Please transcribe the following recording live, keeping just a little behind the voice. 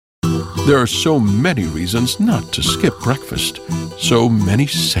There are so many reasons not to skip breakfast. So many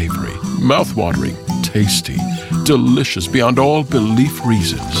savory, mouth-watering, tasty, delicious beyond all belief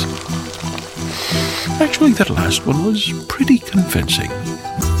reasons. Actually, that last one was pretty convincing.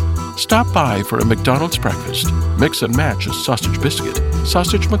 Stop by for a McDonald's breakfast. Mix and match a sausage biscuit,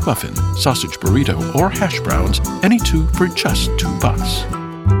 sausage McMuffin, sausage burrito, or hash browns, any two for just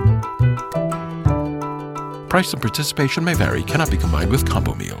 $2. Price and participation may vary, cannot be combined with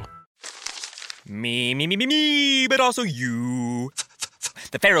combo meal. Me, but also you.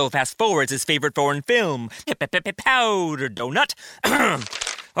 The Pharaoh fast forwards his favorite foreign film, Powder Donut.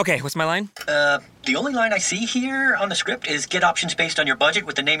 Okay, what's my line? The only line I see here on the script is get options based on your budget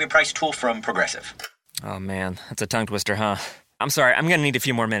with the Name Your Price tool from Progressive. Oh man, that's a tongue twister, huh? I'm sorry, I'm gonna need a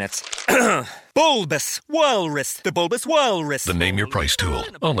few more minutes. Bulbous Walrus, the Bulbous Walrus. The Name Your Price tool,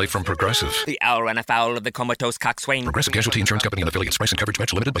 only from Progressive. The owl ran afoul of the comatose coxswain. Progressive Casualty Insurance Company and affiliates. Price and coverage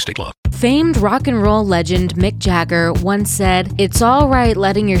match limited by state law. Famed rock and roll legend Mick Jagger once said, "It's all right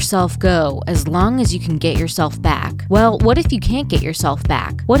letting yourself go as long as you can get yourself back." Well, what if you can't get yourself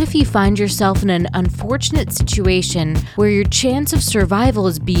back? What if you find yourself in an unfortunate situation where your chance of survival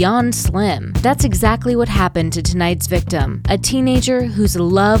is beyond slim? That's exactly what happened to tonight's victim, a teenager whose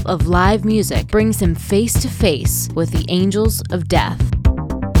love of live music brings him face to face with the angels of death.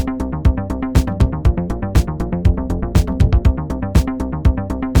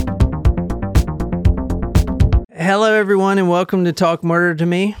 Hello, everyone, and welcome to Talk Murder to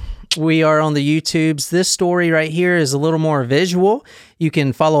Me. We are on the YouTubes. This story right here is a little more visual. You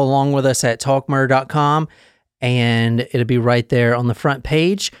can follow along with us at talkmurder.com, and it'll be right there on the front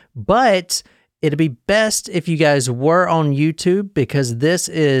page. But it'd be best if you guys were on YouTube, because this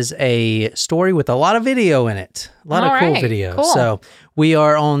is a story with a lot of video in it. A lot of cool video. Cool. So we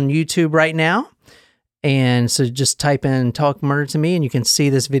are on YouTube right now. And so just type in Talk Murder to Me and you can see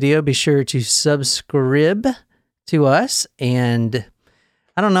this video. Be sure to subscribe to us. And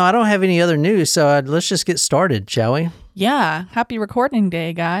I don't know, I don't have any other news. So let's just get started, shall we? Yeah. Happy recording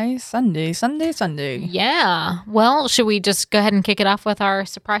day, guys. Sunday. Yeah. Well, should we just go ahead and kick it off with our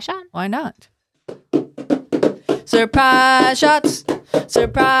surprise shot? Why not? Surprise shots.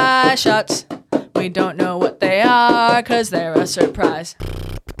 Surprise shots. We don't know what they are because they're a surprise.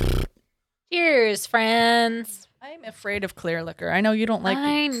 Cheers, friends. I'm afraid of clear liquor. I know you don't like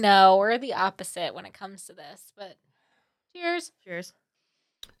I know. We're the opposite when it comes to this, but cheers. Cheers.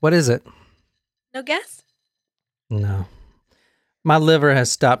 What is it? No guess? No. My liver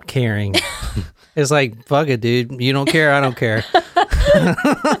has stopped caring. It's like, fuck it, dude. You don't care, I don't care.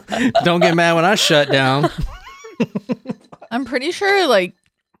 Don't get mad when I shut down. I'm pretty sure, like,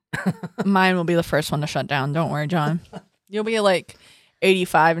 mine will be the first one to shut down. Don't worry, John. You'll be, like,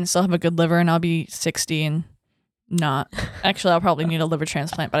 85 and still have a good liver, and I'll be 60 and not. Actually, I'll probably need a liver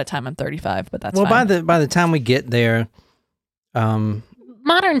transplant by the time I'm 35, but that's fine. By the time we get there,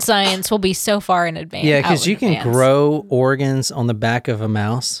 modern science will be so far in advance. yeah, because you can grow organs on the back of a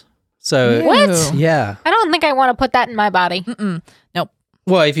mouse. So What? yeah. I don't think I want to put that in my body. Nope.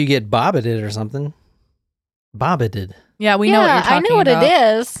 Well, if you get bobbited or something, bobbited Yeah, we know what you're talking about. I know what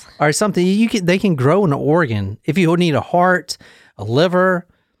it is. or something, they can grow an organ. If you need a heart, a liver,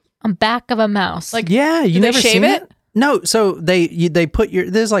 On back of a mouse. Like, yeah, you do they never shave seen it? No, so they put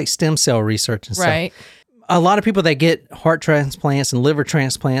there's like stem cell research and stuff. Right. A lot of people that get heart transplants and liver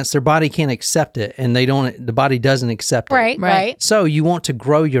transplants, their body can't accept it, and the body doesn't accept it. Right. So you want to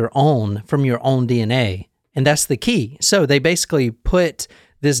grow your own from your own DNA, and that's the key. So they basically put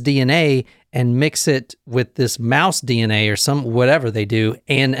this DNA and mix it with this mouse DNA or whatever they do,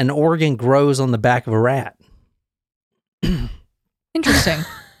 and an organ grows on the back of a rat. Interesting.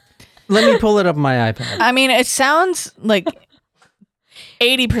 Let me pull it up on my iPad. I mean, it sounds like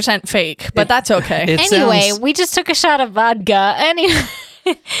 80% fake, but that's okay. Anyway, we just took a shot of vodka. Anyway,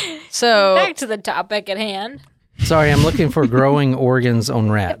 So back to the topic at hand. Sorry, I'm looking for growing organs on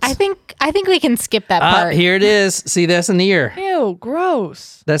rats. I think we can skip that part. Here it is. See, that's an ear. Ew,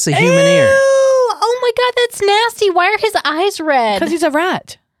 gross. That's a human ear. Oh my god, that's nasty. Why are his eyes red? Because he's a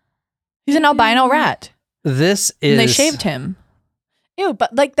rat. He's an albino rat. This is. And they shaved him. Ew,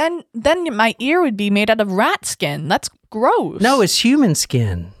 but like then my ear would be made out of rat skin. That's gross. No, it's human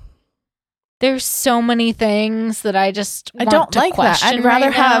skin. There's so many things that I just I want don't to like that. question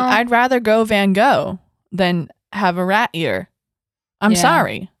right now. I'd rather go Van Gogh than have a rat ear. I'm Yeah.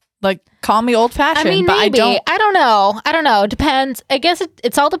 sorry. Like, call me old fashioned, I mean, but maybe. I don't. I don't know. Depends. I guess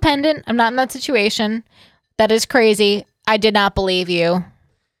it's all dependent. I'm not in that situation. That is crazy. I did not believe you.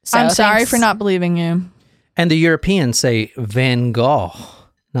 So I'm sorry thanks. for not believing you. And the Europeans say Van Gogh,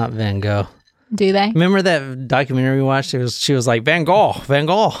 not Van Gogh. Do they? Remember that documentary we watched? She was like, Van Gogh, Van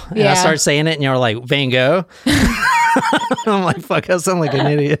Gogh. And I Yeah. started saying it, and you were like, Van Gogh. I'm like, fuck, I sound like an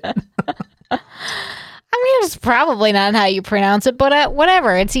idiot. I mean, it's probably not how you pronounce it, but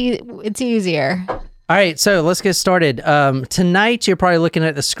whatever. It's easier. All right, so let's get started. Tonight, you're probably looking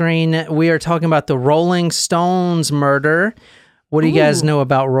at the screen. We are talking about the Rolling Stones murder. What do you guys know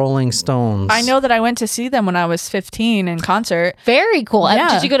about Rolling Stones? I know that I went to see them when I was 15 in concert. Very cool. Yeah.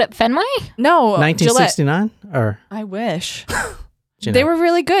 Did you go to Fenway? No, 1969? Or I wish. you They know, were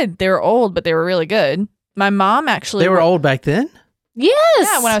really good. They were old, but they were really good. My mom actually... they were old back then? Yes.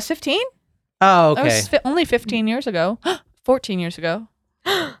 Yeah, when I was 15. Oh, That okay. was only 15 years ago. 14 years ago.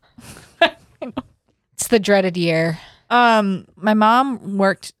 It's the dreaded year. My mom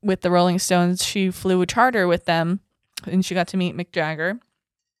worked with the Rolling Stones. She flew a charter with them, and she got to meet Mick Jagger.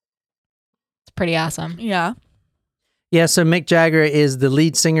 It's pretty awesome. Yeah. Yeah, so Mick Jagger is the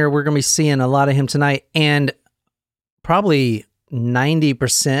lead singer. We're going to be seeing a lot of him tonight. And probably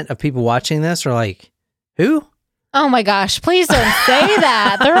 90% of people watching this are like, who? Oh my gosh! Please don't say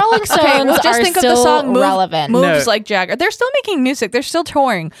that. The Rolling Stones Okay, well, just are think of still the song relevant. Moves No. like Jagger. They're still making music. They're still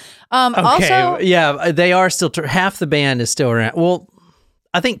touring. Okay, Also, yeah, they are still, half the band is still around. Well,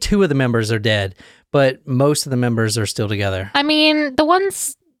 I think 2 of the members are dead, but most of the members are still together. I mean, the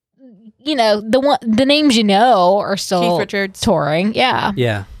ones, the names are still Keith Richards. touring. Yeah.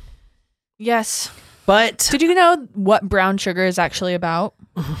 Yeah. Yes. But Did you know what brown sugar is actually about?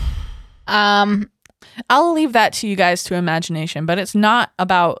 I'll leave that to you guys to imagination, but it's not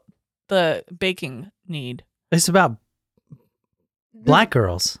about the baking need. it's about black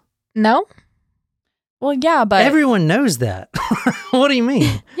girls. No. Well, yeah, but Everyone knows that. What do you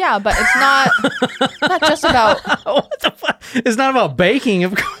mean? yeah, but it's not just about. What the fuck? It's not about baking.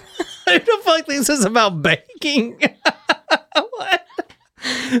 Of course. Who the fuck thinks it's about baking? What?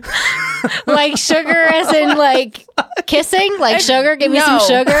 Like sugar as in like kissing? Like sugar? Give me some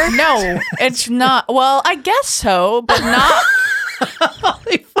sugar? No, it's not. Well, I guess so, but not.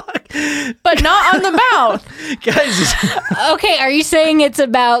 Holy fuck. But not on the mouth. Guys, Okay, are you saying it's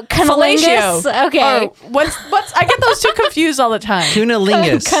about cunnilingus? Fellatio. Okay. Or what's? I get those two confused all the time.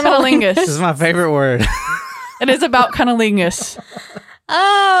 cunnilingus. This is Cunnilingus. my favorite word. It is about cunnilingus.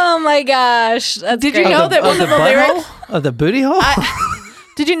 Oh my gosh. That's Did you great. know that one of the lyrics? Of the booty hole?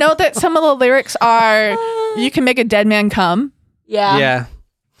 Did you know that some of the lyrics are "You can make a dead man come"? Yeah. Yeah.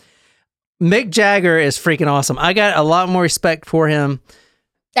 Mick Jagger is freaking awesome. I got a lot more respect for him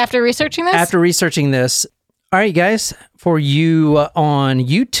After researching this? after researching this. All right, guys, for you on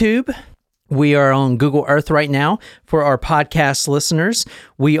YouTube, we are on Google Earth right now. For our podcast listeners,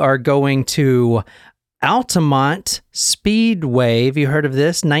 we are going to Altamont Speedway. Have you heard of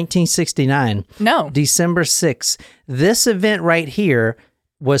this? 1969. No. December 6th. This event right here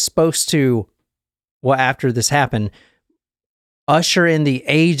was supposed to, well, after this happened, usher in the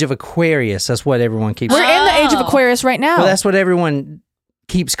age of Aquarius. That's what everyone keeps We're in the age of Oh. Aquarius right now. Well, that's what everyone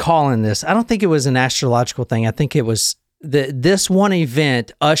keeps calling this. I don't think it was an astrological thing. I think it was this one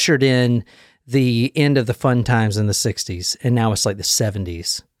event ushered in the end of the fun times in the 60s, and now it's like the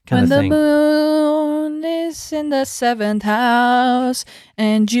 70s kind when of the thing. moon is in the 7th house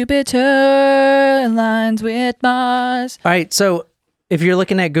and Jupiter aligns with Mars. All right, so if you're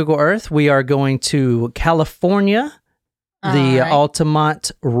looking at Google Earth, we are going to California, the All right.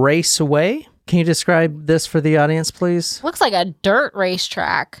 Altamont Raceway. Can you describe this for the audience, please? Looks like a dirt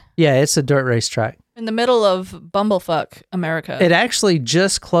racetrack. Yeah, it's a dirt racetrack. In the middle of bumblefuck America. It actually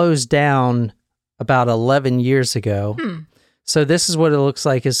just closed down about 11 years ago. So this is what it looks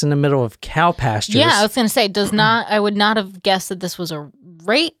like. It's in the middle of cow pastures. Yeah, I was going to say, I would not have guessed that this was a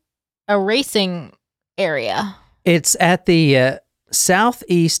racing area. It's at the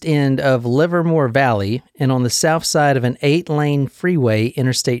southeast end of Livermore Valley and on the south side of an 8-lane freeway,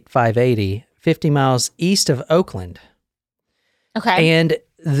 Interstate 580, 50 miles east of Oakland. Okay. And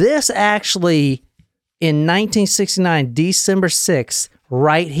this actually, in 1969, December 6th,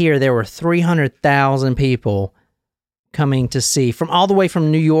 right here, there were 300,000 people coming to see, from all the way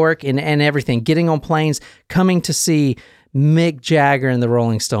from New York and everything, getting on planes, coming to see Mick Jagger and the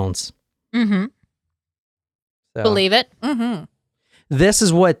Rolling Stones. Mm-hmm. So, Believe it. Mm-hmm. this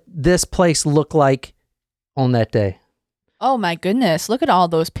is what this place looked like on that day. Oh my goodness. Look at all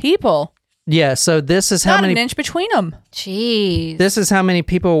those people. Yeah, so this is how Not many an inch between them. Jeez. this is how many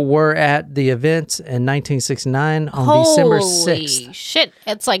people were at the event in 1969 on December 6th. Holy shit.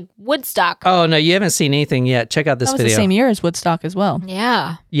 It's like Woodstock. Oh no, you haven't seen anything yet. Check out this That was video. the same year as Woodstock as well.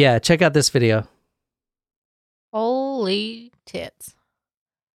 Yeah. Yeah, check out this video. Holy tits.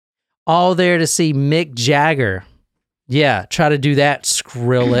 All there to see Mick Jagger. Yeah, try to do that,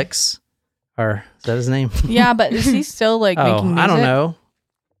 Skrillex. Or is that his name? Yeah, but is he still like making music? I don't know.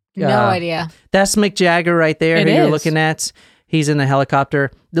 No idea. That's Mick Jagger right there It who you're is. looking at. He's in the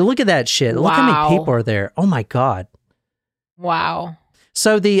helicopter. Look at that shit. Look how Wow. many people are there. Oh my God. Wow.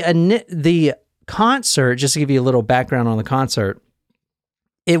 So the concert, just to give you a little background on the concert,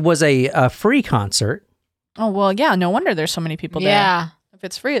 it was a free concert. Oh, well, yeah, no wonder there's so many people there. Yeah. If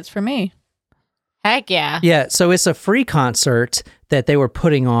it's free, it's for me. Heck yeah. Yeah, so it's a free concert that they were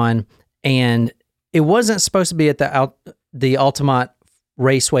putting on, and it wasn't supposed to be at the Altamont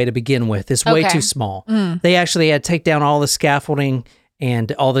Raceway to begin with. It's way Okay. too small. They actually had to take down all the scaffolding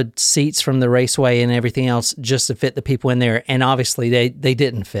and all the seats from the raceway and everything else just to fit the people in there, and obviously they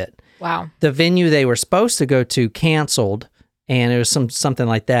didn't fit. Wow. The venue they were supposed to go to canceled, and it was something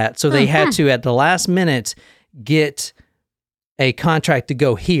like that. So they had to, at the last minute, get a contract to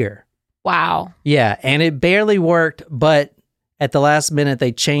go here. Wow. Yeah, and it barely worked, but at the last minute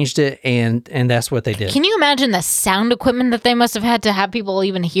they changed it, and that's what they did. Can you imagine the sound equipment that they must have had to have people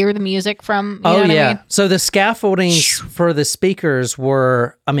even hear the music from? You know what I mean? So the scaffoldings for the speakers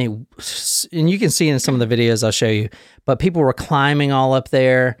were, I mean, and you can see in some of the videos I'll show you, but people were climbing all up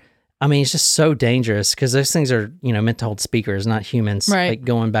there. I mean, it's just so dangerous because those things are, meant to hold speakers, not humans, Right. like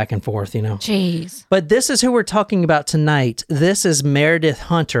going back and forth, Jeez. But this is who we're talking about tonight. This is Meredith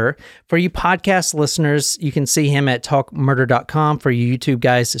Hunter. For you podcast listeners, you can see him at talkmurder.com. For you YouTube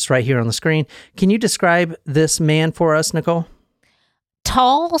guys, it's right here on the screen. Can you describe this man for us, Nicole?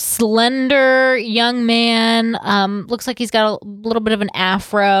 Tall, slender, young man. Looks like he's got a little bit of an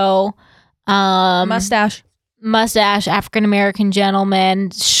afro. Mustache, African American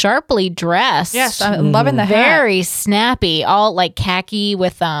gentleman, sharply dressed. Yes, I'm loving the hat. Very snappy, all like khaki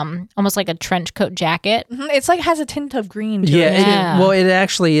with almost like a trench coat jacket. It's like has a tint of green to it. Yeah. Well, it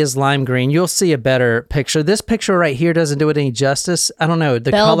actually is lime green. You'll see a better picture. This picture right here doesn't do it any justice. I don't know. The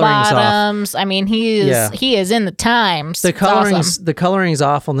Bell coloring's off. bottoms. I mean, he is in the times. The It's awesome. coloring's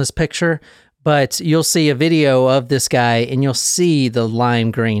off on this picture, but you'll see a video of this guy and you'll see the lime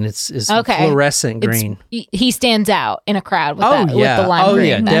green. It's Okay. fluorescent It's- green. he stands out in a crowd with Oh that yeah. with the lime Oh green.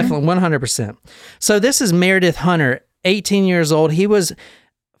 yeah, definitely 100%. So this is Meredith Hunter, 18 years old. He was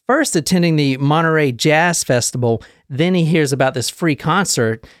first attending the Monterey Jazz Festival. Then he hears about this free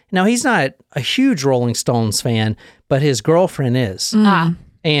concert. Now he's not a huge Rolling Stones fan, but his girlfriend is.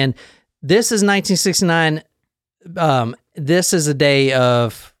 And this is 1969. This is a day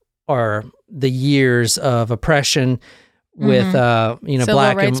of, or the years of oppression with Civil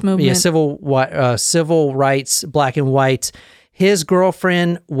black rights and movement. civil rights, black and white. His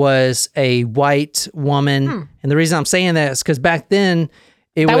girlfriend was a white woman, and the reason I'm saying that is because back then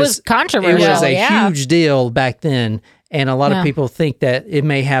That was controversial, It was a yeah. huge deal back then, and a lot of people think that it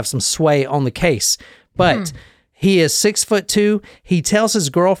may have some sway on the case, but. He is 6'2". He tells his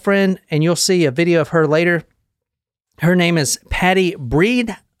girlfriend, and you'll see a video of her later. Her name is Patty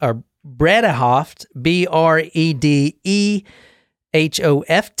Bredehoft, Bredehoft,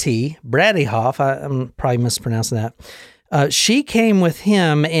 Bredehoft. I'm probably mispronouncing that. She came with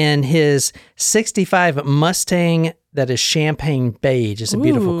him in his '65 Mustang that is champagne beige. It's a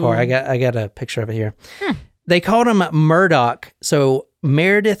beautiful car. I got a picture of it here. They called him Murdoch, so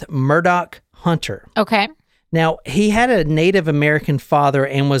Meredith Murdoch Hunter. Okay. Now, he had a Native American father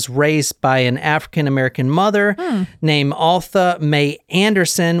and was raised by an African American mother named Altha Mae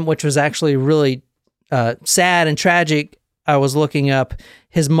Anderson, which was actually really sad and tragic. I was looking up.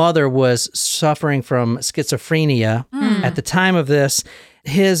 His mother was suffering from schizophrenia at the time of this.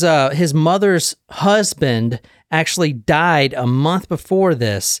 His mother's husband actually died a month before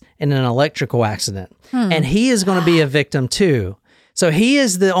this in an electrical accident, and he is going to be a victim too. So he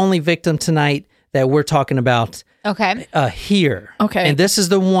is the only victim tonight that we're talking about Okay. here. Okay. And this is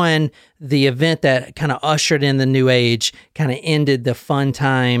the event that kind of ushered in the new age, kind of ended the fun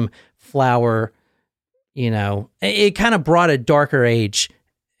time flower, it kind of brought a darker age.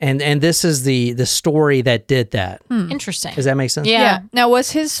 And this is the story that did that. Interesting. Does that make sense? Yeah. Now,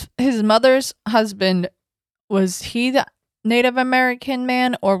 was his mother's husband, was he the Native American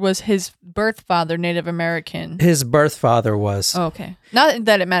man, or was his birth father Native American? His birth father was. Oh, okay. Not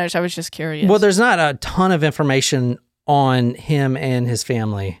that it matters. I was just curious. Well, there's not a ton of information on him and his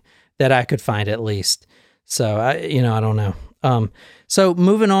family that I could find, at least. So I don't know. So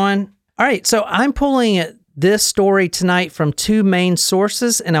moving on. All right. So I'm pulling this story tonight from two main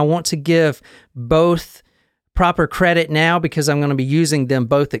sources, and I want to give both proper credit now because I'm going to be using them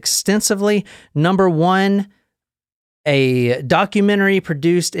both extensively. Number one, a documentary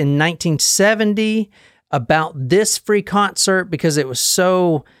produced in 1970 about this free concert because it was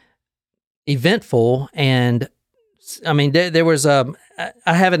so eventful and I mean, there was I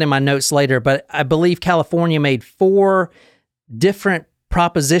have it in my notes later, but I believe California made 4 different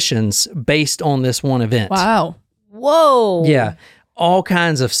propositions based on this one event. Wow. Whoa. Yeah, all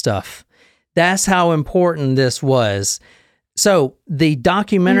kinds of stuff. That's how important this was. So the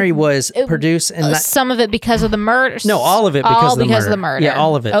documentary was produced, and some of it because of the murder. No, all of it because of the murder. Yeah,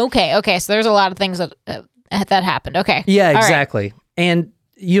 all of it. Okay. So there's a lot of things that happened. Okay. Yeah, All right. exactly. And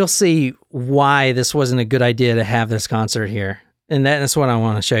you'll see why this wasn't a good idea to have this concert here. And that's what I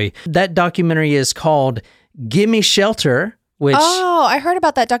want to show you. That documentary is called Gimme Shelter, which... Oh, I heard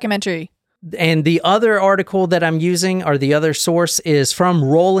about that documentary. And the other article that I'm using, or the other source, is from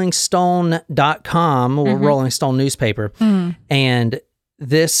rollingstone.com, or Rolling Stone newspaper. And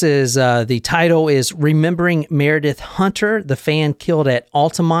this is, the title is Remembering Meredith Hunter, the fan killed at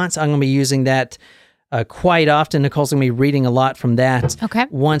Altamont. I'm going to be using that quite often. Nicole's going to be reading a lot from that. Okay.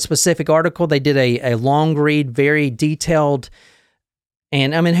 One specific article, they did a long read, very detailed.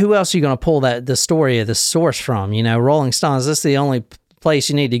 And I mean, who else are you going to pull the story of the source from? You know, Rolling Stones, this is the only place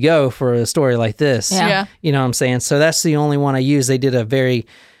you need to go for a story like this. Yeah. You know what I'm saying? So that's the only one I use. They did a very,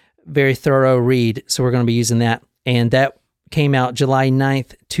 very thorough read. So we're going to be using that. And that came out July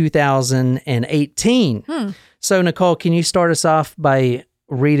 9th, 2018. So Nicole, can you start us off by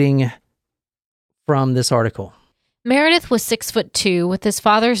reading from this article? Meredith was 6'2", with his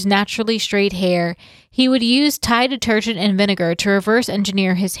father's naturally straight hair. He would use Tide detergent and vinegar to reverse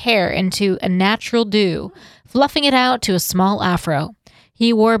engineer his hair into a natural do, fluffing it out to a small afro.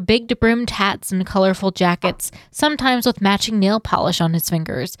 He wore big-brimmed hats and colorful jackets, sometimes with matching nail polish on his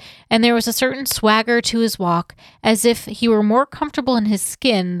fingers, and there was a certain swagger to his walk, as if he were more comfortable in his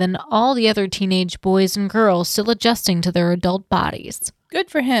skin than all the other teenage boys and girls still adjusting to their adult bodies.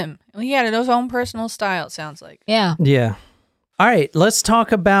 Good for him. He had his own personal style, it sounds like. Yeah. Yeah. All right, let's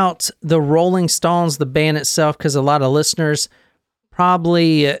talk about the Rolling Stones, the band itself, because a lot of listeners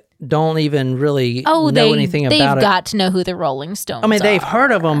probably don't even really know anything about it. They've got to know who the Rolling Stones are. I mean, they've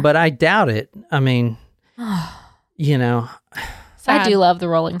heard of them, but I doubt it. I mean, you know. I do love the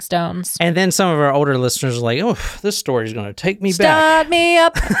Rolling Stones. And then some of our older listeners are like, oh, this story's going to take me back. Start me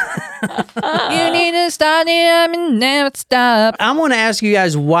up. You need to start me up and never stop. I want to ask you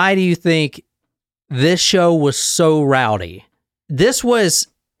guys, why do you think this show was so rowdy? This was,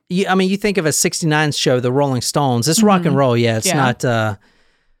 I mean, you think of a 69 show, the Rolling Stones. It's rock and roll, yeah. It's not...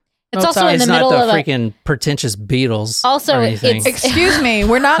 It's also in the middle of a freaking pretentious Beatles. Also, or anything. it's Excuse me,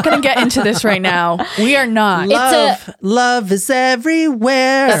 we're not going to get into this right now. We are not. Love is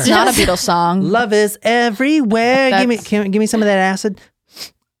everywhere. That's not a Beatles song. Love is everywhere. Give me some of that acid.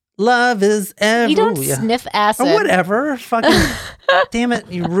 Love is everywhere. You don't sniff acid. Or whatever. Fucking damn it,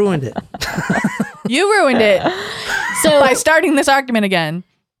 you ruined it. You ruined it. So by starting this argument again.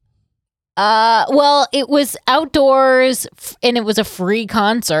 Well, it was outdoors and it was a free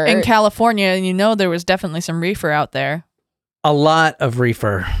concert In California, and you know there was definitely some reefer out there. A lot of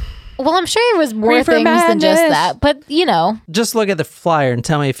reefer. Well, I'm sure there was more Reefer things than just madness. that, but you know. Just look at the flyer and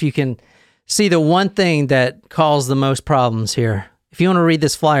tell me if you can see the one thing that caused the most problems here. If you want to read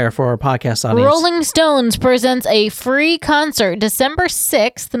this flyer for our podcast audience. Rolling Stones presents a free concert December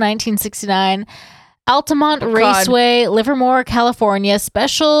 6th, 1969. Altamont Raceway, Livermore, California.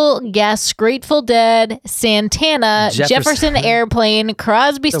 Special guests: Grateful Dead, Santana, Jefferson Airplane,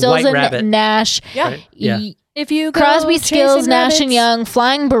 Crosby, Stills, and Nash. Yeah. Right? Yeah. If you go Crosby, Stills, Nash, and rabbits. Young,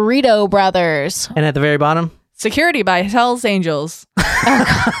 Flying Burrito Brothers. And at the very bottom? Security by Hell's Angels.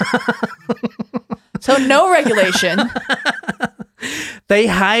 So no regulation. They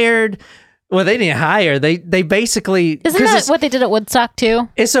hired... Well, they didn't hire. They basically... Isn't that what they did at Woodstock, too?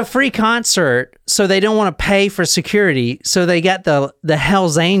 It's a free concert, so they don't want to pay for security. So they got the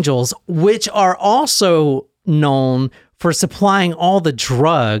Hells Angels, which are also known for supplying all the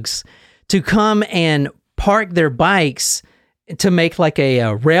drugs, to come and park their bikes to make like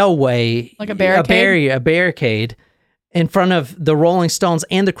a railway... Like a barricade? A barricade in front of the Rolling Stones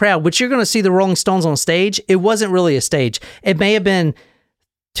and the crowd, which you're going to see the Rolling Stones on stage. It wasn't really a stage. It may have been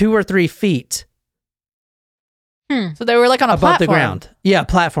 2 or 3 feet So they were like on a above platform. the ground. Yeah,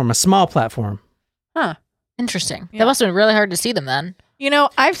 platform, a small platform. Huh. Interesting. Yeah. That must have been really hard to see them then. You know,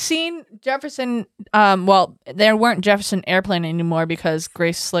 I've seen Jefferson, well, there weren't Jefferson Airplane anymore because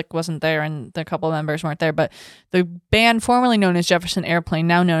Grace Slick wasn't there and the couple of members weren't there, but the band formerly known as Jefferson Airplane,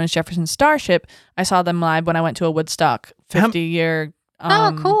 now known as Jefferson Starship, I saw them live when I went to a Woodstock 50-year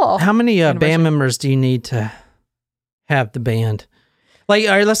Oh, cool. How many band anniversary. members do you need to have the band? Like,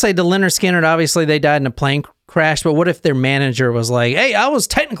 all right, let's say the Leonard Skinner, obviously they died in a plane crash, but what if their manager was like, hey, I was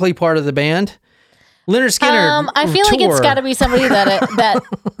technically part of the band. Leonard Skinner. I feel like it's tour. got to be somebody that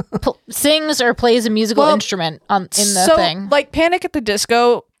sings or plays a musical instrument in the thing. Like Panic at the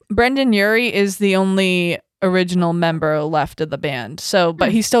Disco, Brendan Urie is the only original member left of the band. So,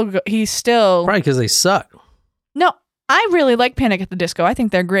 but he's still Probably because they suck. No, I really like Panic at the Disco. I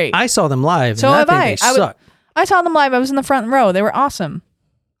think they're great. I saw them live. So and have I think they suck. I saw them live. I was in the front row. They were awesome.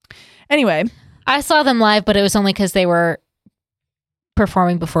 Anyway, I saw them live, but it was only because they were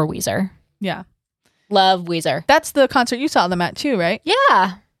performing before Weezer. yeah, Love Weezer. that's the concert you saw them at too, right?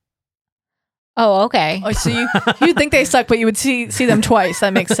 Yeah. Oh, okay. Oh, so you think they suck, but you would see them twice.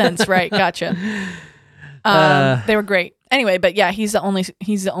 That makes sense, right? Gotcha. They were great. Anyway, but yeah, he's the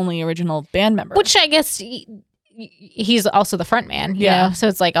only original band member. Which I guess he's also the front man. You know? So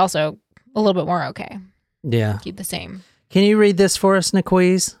it's like also a little bit more okay. Yeah. Keep the same. Can you read this for us,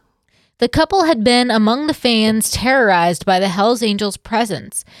 Niquiz? The couple had been among the fans terrorized by the Hells Angels'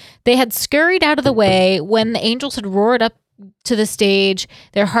 presence. They had scurried out of the way when the Angels had roared up to the stage,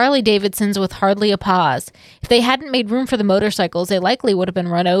 their Harley Davidsons with hardly a pause. If they hadn't made room for the motorcycles, they likely would have been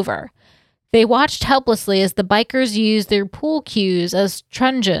run over. They watched helplessly as the bikers used their pool cues as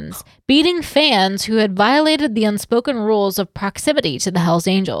truncheons, beating fans who had violated the unspoken rules of proximity to the Hells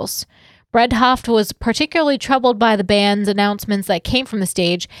Angels. Bredhoft was particularly troubled by the band's announcements that came from the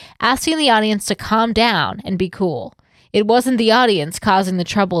stage, asking the audience to calm down and be cool. It wasn't the audience causing the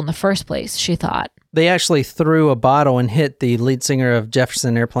trouble in the first place, she thought. They actually threw a bottle and hit the lead singer of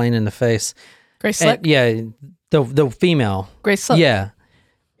Jefferson Airplane in the face. Grace Slick? Yeah, the female. Grace Slick. Yeah.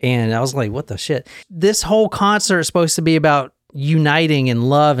 And I was like, what the shit? This whole concert is supposed to be about uniting and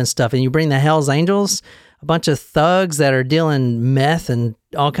love and stuff. And you bring the Hells Angels, a bunch of thugs that are dealing meth and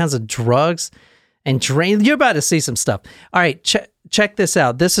all kinds of drugs and drain. You're about to see some stuff. All right, check this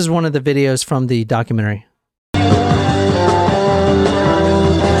out. This is one of the videos from the documentary.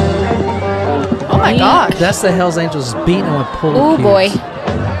 Oh my gosh. That's the Hells Angels beating them with pool Oh cues. boy.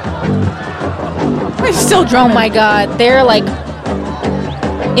 He's still Oh drumming. my god. They're like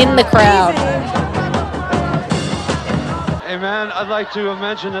in the crowd. Hey man, I'd like to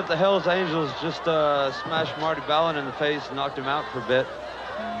mention that the Hells Angels just smashed Marty Ballin in the face and knocked him out for a bit.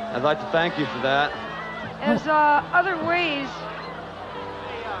 I'd like to thank you for that. There's other ways.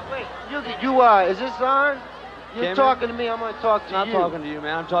 Hey, wait, is this on? You're Cameron? talking to me, I'm going to talk to I'm you. not talking to you,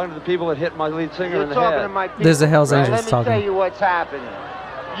 man. I'm talking to the people that hit my lead singer You're in the talking head. to my people. There's the Hells right? Angels Let me talking. tell you what's happening.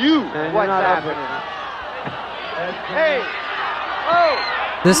 You, Man, you're what's not up happening. Hey,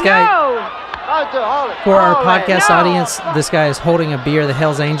 oh, This guy, no! Hold it. for our All right, podcast no! audience, this guy is holding a beer, the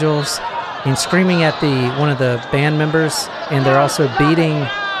Hells Angels, and screaming at one of the band members, and they're also beating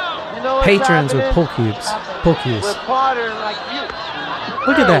You know what's patrons with happening? pool cues. Pool cues. We're partnering like you.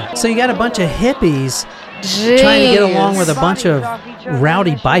 Look at that. So you got a bunch of hippies trying to get along with a bunch of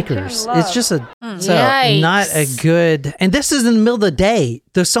rowdy bikers. It's just Yikes. not a good. And this is in the middle of the day.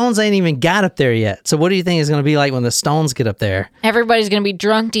 The Stones ain't even got up there yet. So what do you think is going to be like when the Stones get up there? Everybody's going to be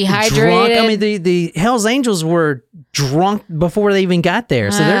drunk, dehydrated. Drunk. I mean, the Hells Angels were drunk before they even got there.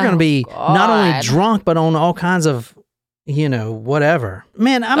 So they're going to be not only God. drunk, but on all kinds of, whatever.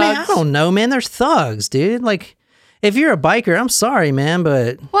 Man, I mean, I don't know, man. They're thugs, dude. Like, if you're a biker, I'm sorry, man,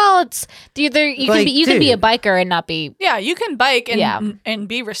 but Well, it's either you Like, can be a dude. biker and not be. Yeah, you can bike and Yeah. and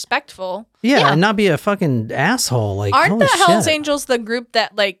be respectful. yeah, and not be a fucking asshole. Like, Aren't holy the Hells shit. Angels the group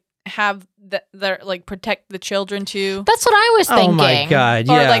that like have that like protect the children too? That's what I was thinking. Oh my god,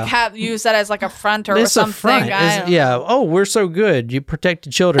 Or yeah. like have use that as like a front or It's a something. front. I It's- don't know. yeah. Oh, we're so good. You protect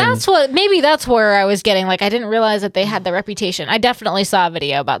the children. Maybe that's where I was getting. Like, I didn't realize that they had the reputation. I definitely saw a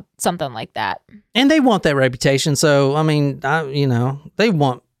video about something like that. And they want that reputation. So, I mean, they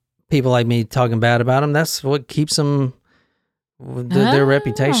want people like me talking bad about them. That's what keeps them, their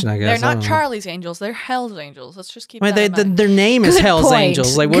reputation, I guess. They're I not don't know. Charlie's Angels. They're Hell's Angels. Let's just keep I mean, that in mind. their name is Good Hell's point.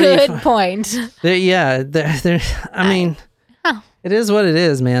 Angels. Like, what Good do you? point. They're I mean, it is what it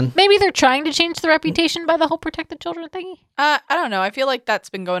is, man. Maybe they're trying to change the reputation by the whole protect the children thingy. I don't know. I feel like that's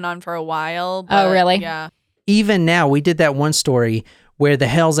been going on for a while. But Oh, really? Yeah. Even now, we did that one story where the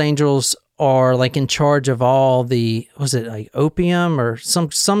Hells Angels are like in charge of all the, was it like opium or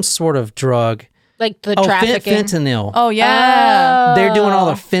some sort of drug? Like the Oh, trafficking. fentanyl. Oh yeah. They're doing all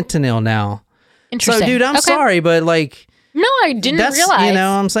the fentanyl now. Interesting. So, dude, I'm Okay. sorry, but like, No, I didn't that's, realize.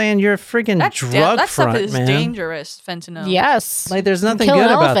 I'm saying you're a freaking drug that front, stuff is man. dangerous. Fentanyl. Yes. Like, there's nothing Kill an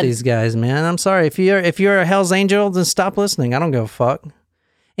good about elephant. these guys, man. I'm sorry. If you're a Hell's Angel, then stop listening. I don't give a fuck.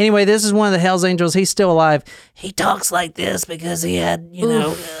 Anyway, this is one of the Hell's Angels. He's still alive. He talks like this because he had,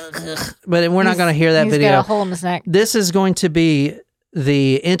 but we're not going to hear that He's video. got a hole in his neck. This is going to be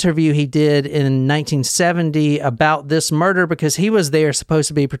the interview he did in 1970 about this murder because he was there supposed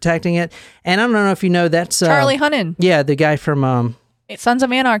to be protecting it. And I don't know if you know, that's Charlie Hunnam. Yeah, the guy from Sons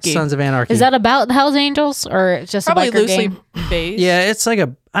of Anarchy. Sons of Anarchy. Is that about the Hells Angels or just Probably a biker loosely game? based? Yeah, it's like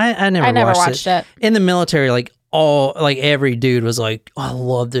I never watched it. In the military, like every dude was like, oh, I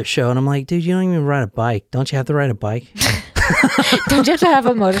love this show. And I'm like, dude, you don't even ride a bike. Don't you have to ride a bike? Don't you have to have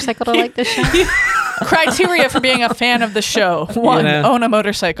a motorcycle to like this show? Criteria for being a fan of the show: 1, own a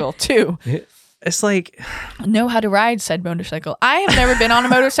motorcycle. 2, it's like know how to ride said motorcycle. I have never been on a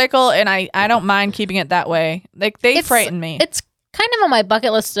motorcycle, and I don't mind keeping it that way. Like they frighten me. It's kind of on my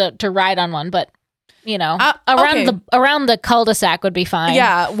bucket list to ride on one, but around the cul-de-sac would be fine.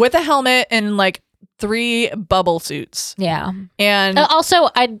 Yeah, with a helmet and like 3 bubble suits. Yeah, and also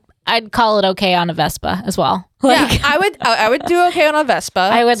I'd call it okay on a Vespa as well. Like, yeah, I would do okay on a Vespa.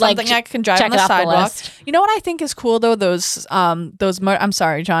 I would something I can drive on the sidewalk. You know what I think is cool though? Those I'm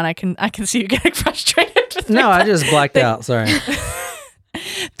sorry, John. I can see you getting frustrated. No, I just blacked out. Sorry.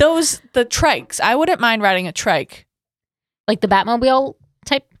 The trikes. I wouldn't mind riding a trike, like the Batmobile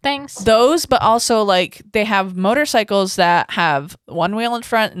type things. Those, but also like they have motorcycles that have 1 wheel in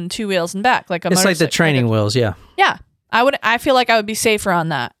front and 2 wheels in back, like it's like the training wheels. Yeah. Yeah, I feel like I would be safer on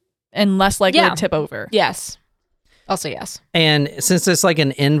that and less likely to tip over. Yes. Also, yes. And since it's like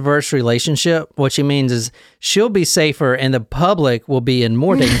an inverse relationship, what she means is she'll be safer and the public will be in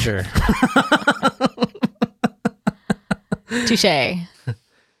more danger. Touche.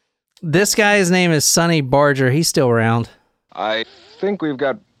 This guy's name is Sonny Barger. He's still around. I think we've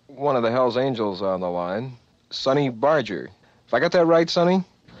got one of the Hells Angels on the line. Sonny Barger. If I got that right, Sonny?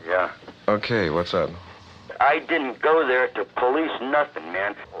 Yeah. Okay, what's up? I didn't go there to police nothing,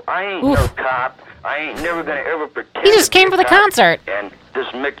 man. I ain't no cop. I ain't never gonna ever pretend. He just came for the concert. And this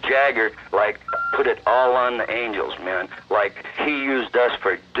Mick Jagger, like, put it all on the Angels, man. Like, he used us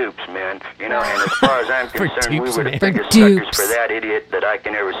for dupes, man. You know, and as far as I'm concerned, we were the biggest suckers for that idiot that I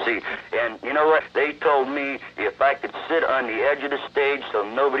can ever see. And you know what? They told me if I could sit on the edge of the stage so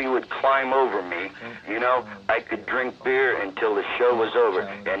nobody would climb over me, you know, I could drink beer until the show was over.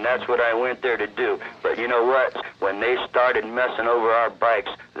 And that's what I went there to do. But you know what? When they started messing over our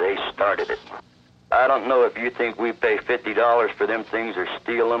bikes, they started it. I don't know if you think we pay $50 for them things or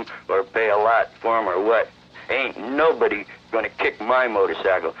steal them or pay a lot for them or what. Ain't nobody going to kick my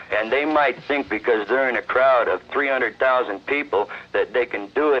motorcycle. And they might think because they're in a crowd of 300,000 people that they can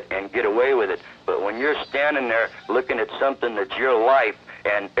do it and get away with it. But when you're standing there looking at something that's your life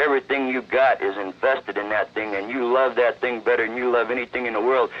and everything you got is invested in that thing and you love that thing better than you love anything in the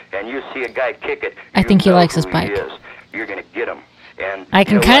world and you see a guy kick it, I think he likes his bike. You're going to get him. And I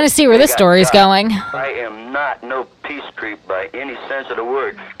can kind of see where this story's going. I am not no peace creep by any sense of the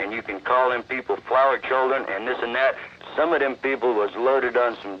word. And you can call them people flower children and this and that. Some of them people was loaded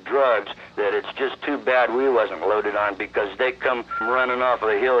on some drugs that it's just too bad we wasn't loaded on because they come running off of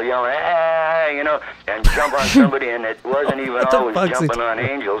the hill yelling, ah, you know, and jump on somebody and it wasn't even always jumping on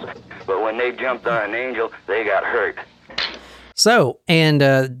angels. But when they jumped on an angel, they got hurt. So, and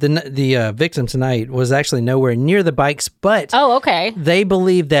the victim tonight was actually nowhere near the bikes, but they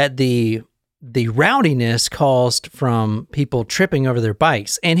believe that the rowdiness caused from people tripping over their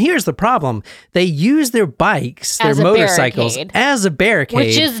bikes. And here's the problem. They use their bikes, their motorcycles, as a barricade.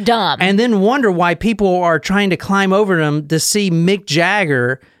 Which is dumb. And then wonder why people are trying to climb over them to see Mick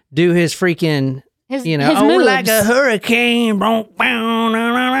Jagger do his freaking, his moves. Like a hurricane,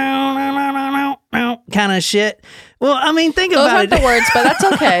 kind of shit. Well, I mean, think about it. Those aren't the words, but that's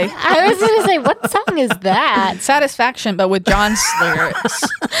okay. I was going to say, what song is that? Satisfaction, but with John's lyrics.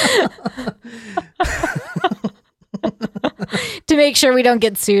 To make sure we don't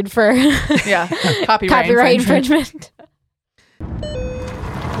get sued for copyright infringement.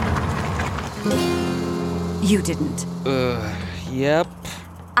 You didn't. Yep.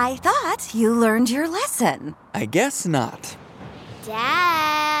 I thought you learned your lesson. I guess not.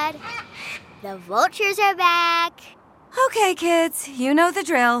 Dad, the vultures are back. Okay, kids, you know the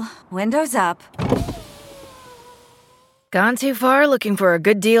drill. Windows up. Gone too far looking for a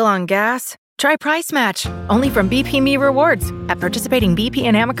good deal on gas? Try Price Match, only from BP Me Rewards at participating BP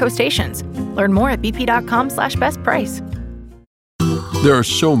and Amoco stations. Learn more at bp.com/best price. There are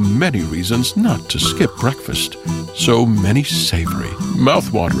so many reasons not to skip breakfast. So many savory,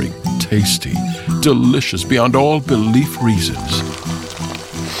 mouth-watering, tasty, delicious beyond all belief reasons.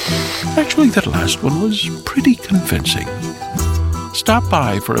 Actually, that last one was pretty convincing. Stop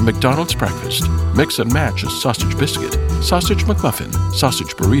by for a McDonald's breakfast. Mix and match a sausage biscuit, sausage McMuffin,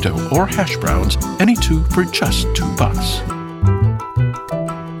 sausage burrito, or hash browns, any two for just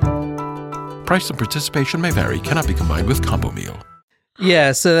 $2. Price and participation may vary, cannot be combined with combo meal.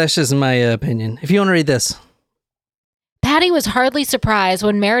 Yeah, so that's just my opinion. If you want to read this. Patty was hardly surprised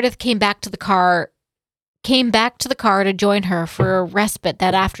when Meredith came back to the car to join her for a respite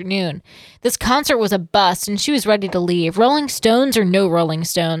that afternoon. This concert was a bust, and she was ready to leave. Rolling Stones or no Rolling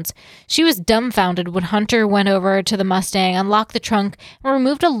Stones. She was dumbfounded when Hunter went over to the Mustang, unlocked the trunk, and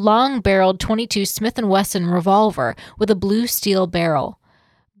removed a long-barreled .22 Smith & Wesson revolver with a blue steel barrel.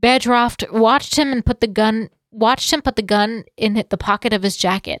 Bedroft watched him put the gun in the pocket of his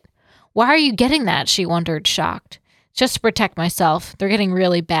jacket. "Why are you getting that?" she wondered, shocked. "Just to protect myself. They're getting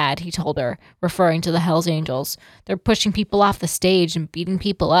really bad," he told her, referring to the Hells Angels. "They're pushing people off the stage and beating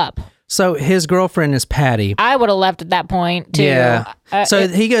people up." So his girlfriend is Patty. I would have left at that point, too. Yeah. So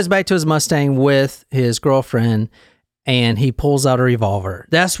he goes back to his Mustang with his girlfriend, and he pulls out a revolver.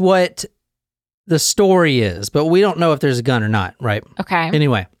 That's what the story is, but we don't know if there's a gun or not, right? Okay.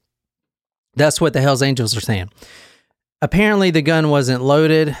 Anyway, that's what the Hells Angels are saying. Apparently, the gun wasn't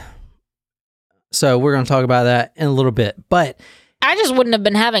loaded. So we're going to talk about that in a little bit. But I just wouldn't have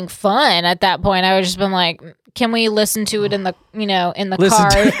been having fun at that point. I would just been like, "Can we listen to it in the car,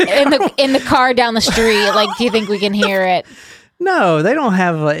 in the car down the street? Like, do you think we can hear it?" No, they don't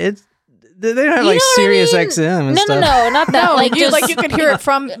have it. They don't have like Sirius XM and stuff. No, not that. No, like, you could hear it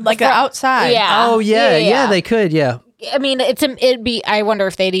from like outside. Yeah. Oh yeah, they could. Yeah. I mean, it'd be. I wonder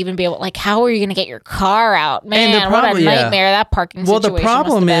if they'd even be able. Like, how are you going to get your car out, man? And What a nightmare that parking situation. Well, the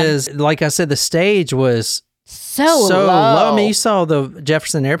problem is, like I said, the stage was so low. I mean, you saw the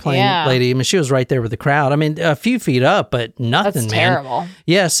Jefferson Airplane lady. I mean, she was right there with the crowd. I mean, a few feet up, but nothing, That's man. terrible.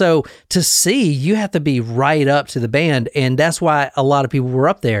 Yeah, so to see, you have to be right up to the band, and that's why a lot of people were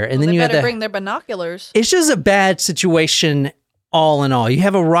up there. And then they you had better to bring their binoculars. It's just a bad situation, all in all. You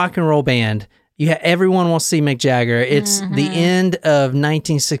have a rock and roll band. Everyone wants to see Mick Jagger. It's the end of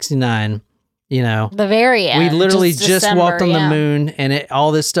 1969. You know, the very end. We literally just December, walked on the moon, and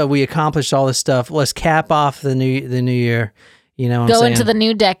all this stuff. We accomplished all this stuff. Let's cap off the new year. You know, what I'm go saying? into the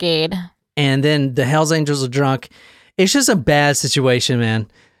new decade. And then the Hells Angels are drunk. It's just a bad situation, man.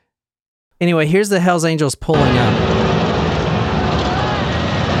 Anyway, here's the Hells Angels pulling up.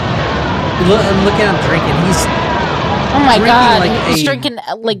 Look at him drinking. He's oh my God! Like he's drinking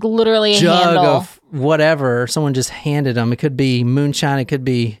like literally a jug handle of whatever someone just handed him. It could be moonshine. It could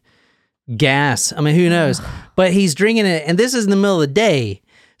be gas. I mean, who knows? But he's drinking it, and this is in the middle of the day,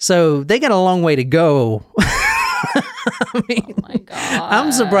 so they got a long way to go. I mean, oh my God!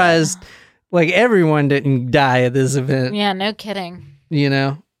 I'm surprised. Like everyone didn't die at this event. Yeah, no kidding. You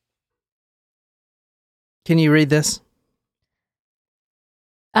know. Can you read this?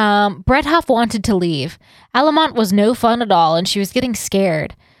 Brett Huff wanted to leave. Alamont was no fun at all, and she was getting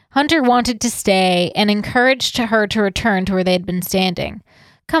scared. Hunter wanted to stay and encouraged her to return to where they had been standing.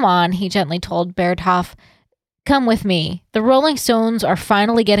 "Come on," he gently told Berthoff. "Come with me. The Rolling Stones are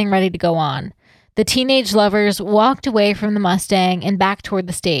finally getting ready to go on." The teenage lovers walked away from the Mustang and back toward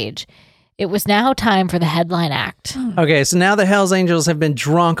the stage. It was now time for the headline act. Okay, so now the Hells Angels have been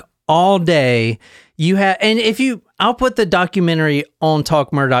drunk all day. I'll put the documentary on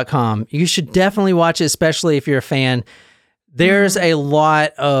talkmurder.com. You should definitely watch it, especially if you're a fan. There's a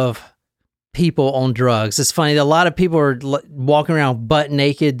lot of people on drugs. It's funny. A lot of people are walking around butt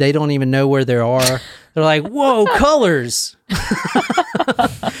naked. They don't even know where they are. They're like, "Whoa, colors."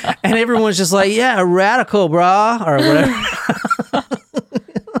 And everyone's just like, "Yeah, radical, brah," or whatever.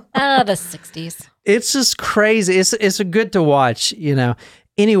 The 60s. It's just crazy. It's good to watch, you know.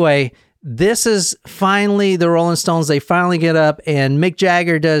 Anyway, this is finally the Rolling Stones. They finally get up, and Mick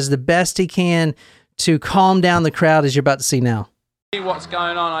Jagger does the best he can to calm down the crowd, as you're about to see now. What's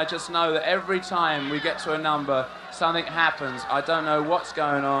going on? I just know that every time we get to a number, something happens. I don't know what's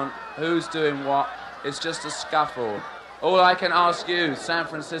going on, who's doing what. It's just a scuffle. All I can ask you, San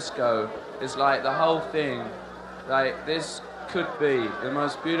Francisco, is like the whole thing. Like, this could be the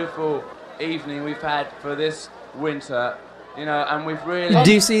most beautiful evening we've had for this winter. You know, and we've really...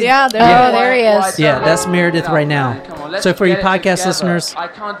 Do you see? Yeah, there he is. Yeah, that's Meredith right now. So for you podcast listeners... I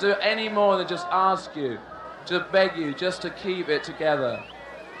can't do any more than just ask you, to beg you, just to keep it together.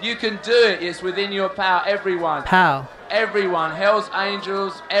 You can do it. It's within your power. Everyone. How? Everyone. Hells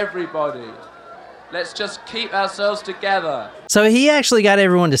Angels, everybody. Let's just keep ourselves together. So he actually got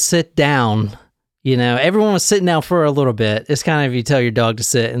everyone to sit down. You know, everyone was sitting down for a little bit. It's kind of you tell your dog to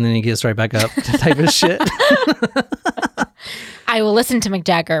sit and then he gets right back up type of shit. I will listen to Mick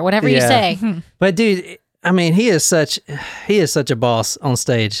Jagger, whatever you say. But dude, I mean, he is such a boss on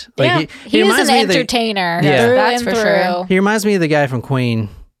stage. Like he is an entertainer. Yeah, that's for sure. He reminds me of the guy from Queen.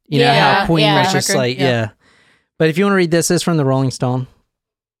 You know how Queen was just like, But if you want to read this is from the Rolling Stone.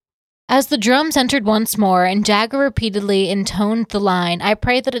 As the drums entered once more and Jagger repeatedly intoned the line, "I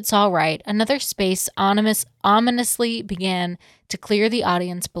pray that it's all right," another space ominously began to clear the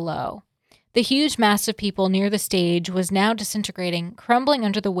audience below. The huge mass of people near the stage was now disintegrating, crumbling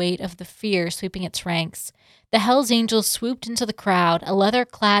under the weight of the fear sweeping its ranks. The Hells Angels swooped into the crowd, a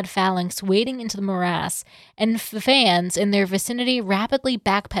leather-clad phalanx wading into the morass, and the fans in their vicinity rapidly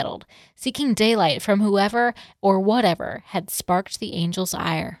backpedaled, seeking daylight from whoever or whatever had sparked the Angels'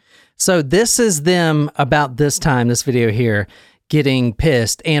 ire. So this is them about this time, this video here, getting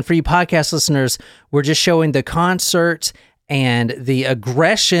pissed. And for you podcast listeners, we're just showing the concert and the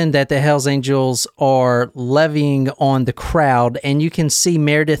aggression that the Hells Angels are levying on the crowd. And you can see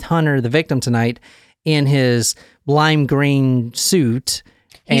Meredith Hunter, the victim tonight, in his lime green suit.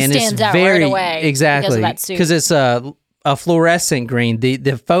 He stands out right away exactly, because of that suit. Because it's a fluorescent green.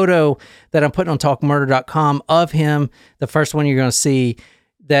 The photo that I'm putting on talkmurder.com of him, the first one you're going to see,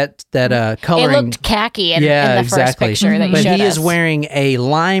 that coloring. It looked khaki in the first picture that you showed us. But he is wearing a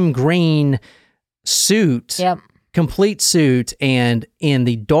lime green suit, complete suit, and in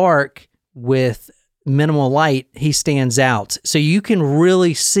the dark with minimal light, he stands out. So you can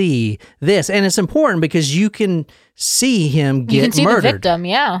really see this. And it's important because you can see him get murdered. You can see the victim,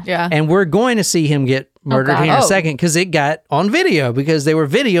 yeah. And we're going to see him get murdered here in a second because it got on video because they were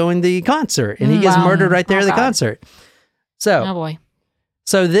videoing the concert. And he gets murdered right there at the concert. So, oh boy.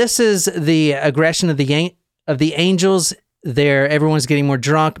 So this is the aggression of the Angels. Everyone's getting more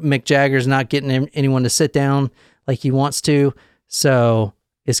drunk. Mick Jagger's not getting anyone to sit down like he wants to. So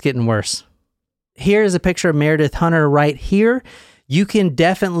it's getting worse. Here is a picture of Meredith Hunter right here. You can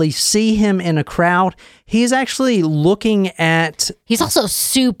definitely see him in a crowd. He's actually looking at... He's also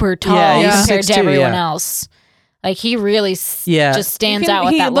super tall compared to everyone else. Like, he really just stands out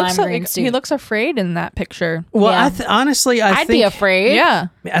with that lime green suit. He looks afraid in that picture. Well, honestly, I think... I'd be afraid. Yeah.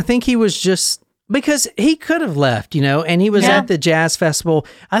 I think he was just... Because he could have left, and he was at the jazz festival.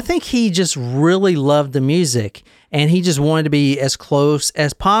 I think he just really loved the music, and he just wanted to be as close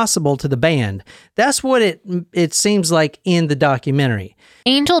as possible to the band. That's what it seems like in the documentary.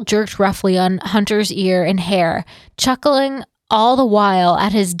 Angel jerked roughly on Hunter's ear and hair, chuckling all the while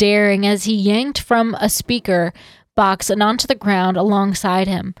at his daring as he yanked from a speaker box and onto the ground alongside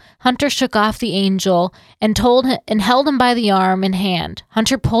him. Hunter shook off the Angel and held him by the arm and hand.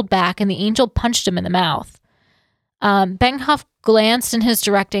 Hunter pulled back and the Angel punched him in the mouth. Benghoff glanced in his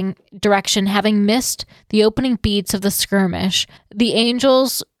direction, having missed the opening beats of the skirmish. The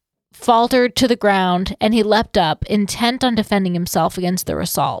Angels faltered to the ground and he leapt up, intent on defending himself against their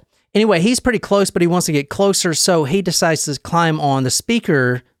assault. Anyway, he's pretty close, but he wants to get closer, so he decides to climb on the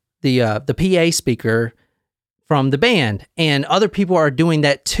speaker, the PA speaker, from the band, and other people are doing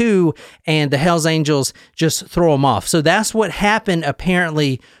that too, and the Hells Angels just throw them off. So that's what happened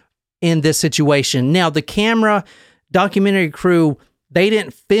apparently in this situation. Now, the camera documentary crew, they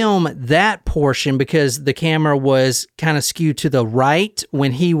didn't film that portion because the camera was kind of skewed to the right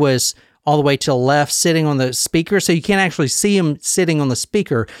when he was all the way to the left sitting on the speaker, so you can't actually see him sitting on the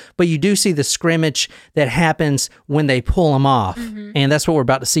speaker, but you do see the scrimmage that happens when they pull him off, and that's what we're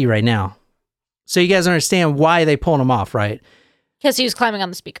about to see right now. So you guys understand why they pulled him off, right? Because he was climbing on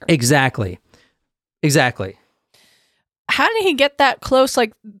the speaker. Exactly. How did he get that close,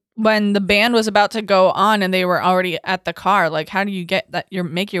 like, when the band was about to go on and they were already at the car? Like, how do you get that?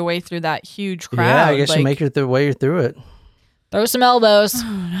 Make your way through that huge crowd? Yeah, I guess you make your way through it. Throw some elbows. Oh,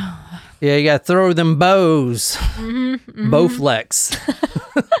 no. Yeah, you got to throw them bows. Bowflex.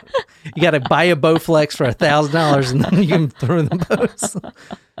 You got to buy a Bowflex for $1,000 and then you can throw them bows.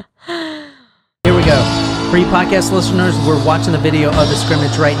 Here we go. For you podcast listeners, we're watching the video of the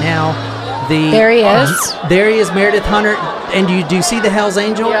scrimmage right now. There he is. There he is, Meredith Hunter. And do you see the Hells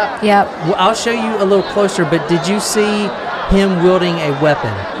Angel? Yep. Well, I'll show you a little closer, but did you see him wielding a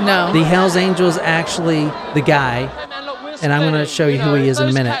weapon? No. The Hells Angel's actually the guy, and I'm going to show you who he is in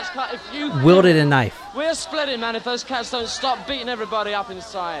a minute. Wielded a knife. We're splitting, man, if those cats don't stop beating everybody up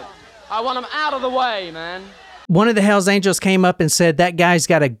inside. I want them out of the way, man. One of the Hells Angels came up and said that guy's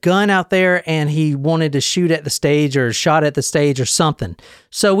got a gun out there and he wanted to shoot at the stage or shot at the stage or something.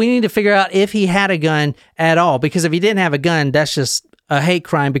 So we need to figure out if he had a gun at all, because if he didn't have a gun, that's just a hate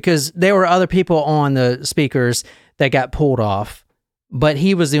crime, because there were other people on the speakers that got pulled off, but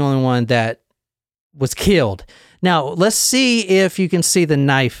he was the only one that was killed. Now, let's see if you can see the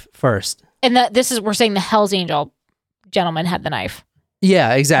knife first. And we're saying the Hells Angel gentleman had the knife.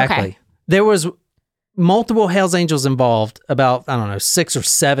 Yeah, exactly. Okay. There was multiple Hells Angels involved, about, 6 or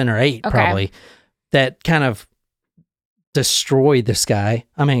 7 or 8 probably, that kind of destroyed this guy.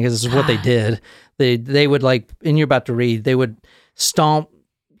 I mean, because this is what they did. They would, like, and you're about to read, they would stomp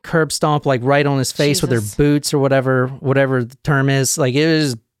curb stomp like right on his face with their boots or whatever the term is. Like, it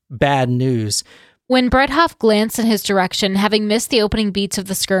was bad news. When Bredhoff glanced in his direction, having missed the opening beats of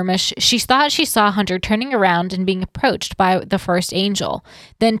the skirmish, she thought she saw Hunter turning around and being approached by the first angel,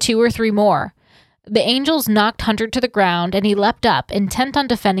 then 2 or 3 more. The angels knocked Hunter to the ground, and he leapt up, intent on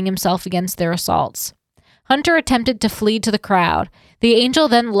defending himself against their assaults. Hunter attempted to flee to the crowd. The angel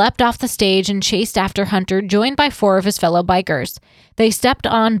then leapt off the stage and chased after Hunter, joined by 4 of his fellow bikers. They stepped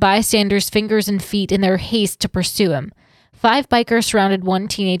on bystanders' fingers and feet in their haste to pursue him. 5 bikers surrounded one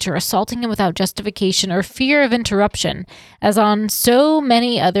teenager, assaulting him without justification or fear of interruption. As on so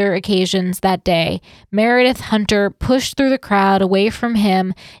many other occasions that day, Meredith Hunter pushed through the crowd away from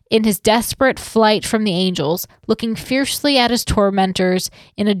him in his desperate flight from the angels, looking fiercely at his tormentors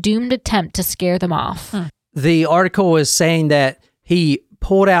in a doomed attempt to scare them off. The article was saying that he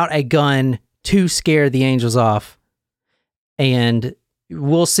pulled out a gun to scare the angels off. And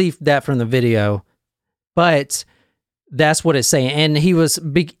we'll see that from the video. But that's what it's saying. And he was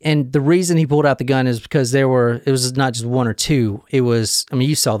big, and the reason he pulled out the gun is because it was not just 1 or 2. It was, I mean,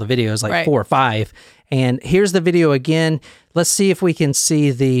 you saw the video, it was like 4 or 5. And here's the video again. Let's see if we can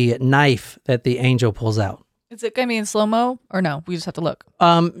see the knife that the angel pulls out. Is it going to be in slow-mo or no? We just have to look.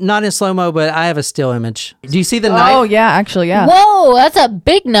 Not in slow-mo, but I have a still image. Do you see the knife? Oh, yeah, actually, yeah. Whoa, that's a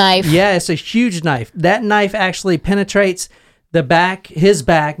big knife. Yeah, it's a huge knife. That knife actually penetrates the back, his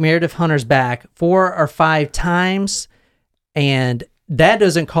back, Meredith Hunter's back, 4 or 5 times. And that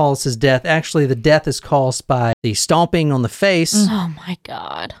doesn't cause his death. Actually, the death is caused by the stomping on the face. Oh my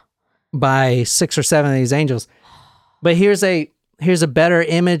God. By 6 or 7 of these angels. But here's a better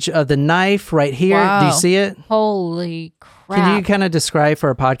image of the knife right here. Wow. Do you see it? Holy crap. Can you kind of describe for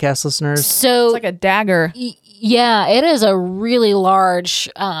our podcast listeners? So it's like a dagger. Yeah, it is a really large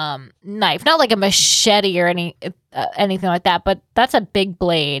knife. Not like a machete or anything like that, but that's a big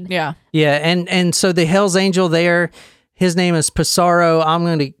blade. Yeah. Yeah, and so the Hell's Angel there, his name is Pissarro. I'm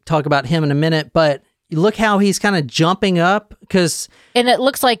going to talk about him in a minute, but look how he's kind of jumping up and it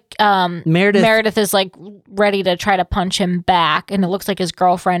looks like Meredith is like ready to try to punch him back, and it looks like his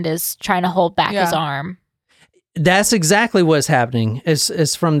girlfriend is trying to hold back his arm. That's exactly what's happening.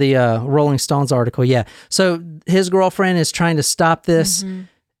 It's from the Rolling Stones article. Yeah. So his girlfriend is trying to stop this,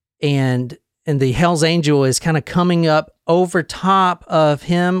 and the Hell's Angel is kind of coming up over top of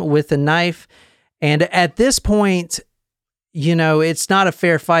him with the knife. And at this point, you know, it's not a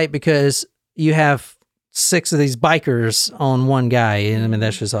fair fight because you have 6 of these bikers on one guy. And I mean,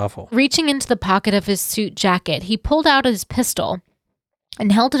 that's just awful. Reaching into the pocket of his suit jacket, he pulled out his pistol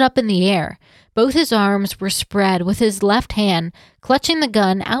and held it up in the air. Both his arms were spread, with his left hand clutching the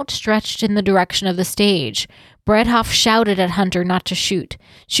gun outstretched in the direction of the stage. Bredhoff shouted at Hunter not to shoot.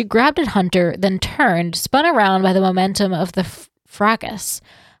 She grabbed at Hunter, then turned, spun around by the momentum of the fracas.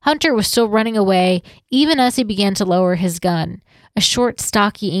 Hunter was still running away, even as he began to lower his gun. A short,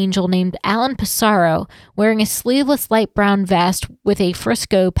 stocky angel named Alan Pissarro, wearing a sleeveless light brown vest with a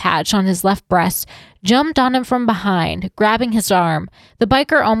Frisco patch on his left breast, jumped on him from behind, grabbing his arm. The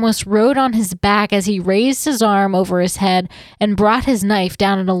biker almost rode on his back as he raised his arm over his head and brought his knife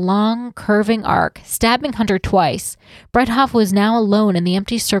down in a long, curving arc, stabbing Hunter twice. Bredhoff was now alone in the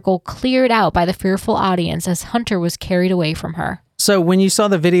empty circle cleared out by the fearful audience as Hunter was carried away from her. So when you saw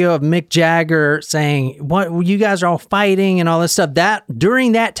the video of Mick Jagger saying, "What, you guys are all fighting," and all this stuff, that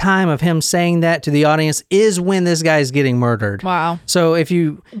during that time of him saying that to the audience is when this guy is getting murdered. Wow. So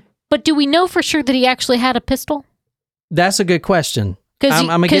But do we know for sure that he actually had a pistol? That's a good question.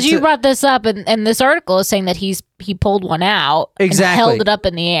 Because you brought this up, and this article is saying that he pulled one out and held it up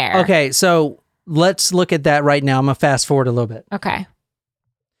in the air. Okay, so let's look at that right now. I'm going to fast forward a little bit. Okay.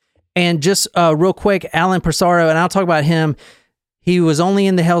 And just real quick, Alan Pissarro, and I'll talk about him. He was only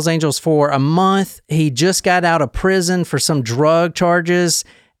in the Hells Angels for a month. He just got out of prison for some drug charges,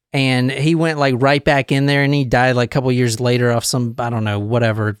 and he went like right back in there, and he died like a couple years later off some, I don't know,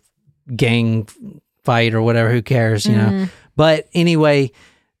 whatever gang fight or whatever. Who cares, you know? But anyway,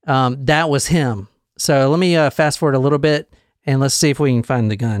 that was him. So let me fast forward a little bit, and let's see if we can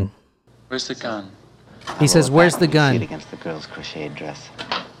find the gun. Where's the gun? He says, "Where's the gun?" Against the girl's crocheted dress.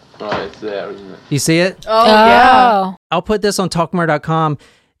 Oh, it's there, isn't it? You see it? Oh, yeah. I'll put this on talkmurder.com.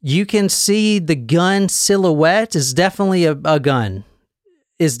 You can see the gun silhouette is definitely a gun.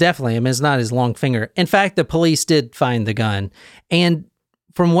 It's definitely, I mean, it's not his long finger. In fact, the police did find the gun. And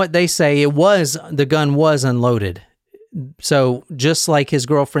from what they say, the gun was unloaded. So just like his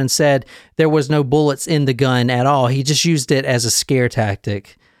girlfriend said, there was no bullets in the gun at all. He just used it as a scare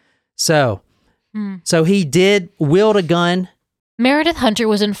tactic. So he did wield a gun. Meredith Hunter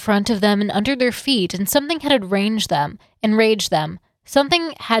was in front of them and under their feet, and something had enraged them.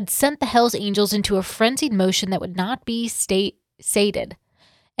 Something had sent the Hells Angels into a frenzied motion that would not be sated.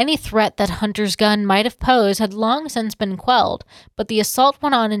 Any threat that Hunter's gun might have posed had long since been quelled, but the assault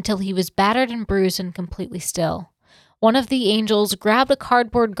went on until he was battered and bruised and completely still. One of the angels grabbed a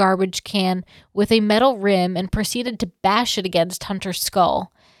cardboard garbage can with a metal rim and proceeded to bash it against Hunter's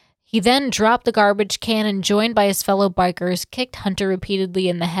skull. He then dropped the garbage can and, joined by his fellow bikers, kicked Hunter repeatedly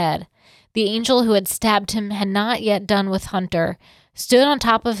in the head. The angel who had stabbed him had not yet done with Hunter, stood on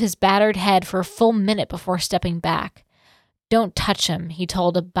top of his battered head for a full minute before stepping back. "Don't touch him," he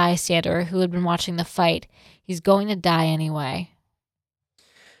told a bystander who had been watching the fight. "He's going to die anyway."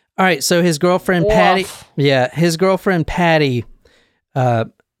 All right, so his girlfriend Patty,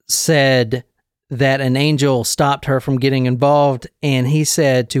 said that an angel stopped her from getting involved, and he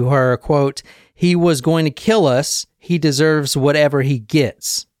said to her, quote, "He was going to kill us. He deserves whatever he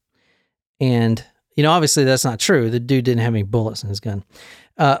gets." And, obviously that's not true. The dude didn't have any bullets in his gun.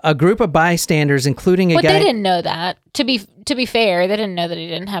 A group of bystanders, including a guy... But they didn't know that. To be fair, they didn't know that he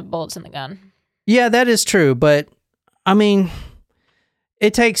didn't have bullets in the gun. Yeah, that is true, but,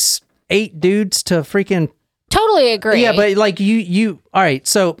 it takes 8 dudes to freaking... Totally agree. Yeah, but you all right,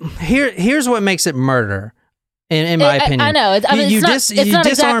 so here's what makes it murder, in my opinion. I know. You not disarm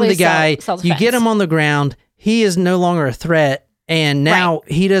exactly the guy, self-defense. you get him on the ground, he is no longer a threat, and now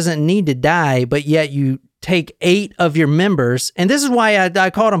he doesn't need to die, but yet you take 8 of your members, and this is why I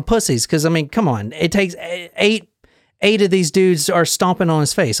called them pussies, because, come on, it takes 8 of these dudes are stomping on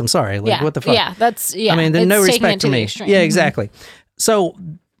his face. I'm sorry. What the fuck? Yeah, that's... Yeah, there's no respect for me. Yeah, exactly. So...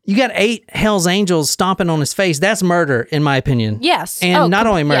 You got 8 Hells Angels stomping on his face. That's murder, in my opinion. Yes. And not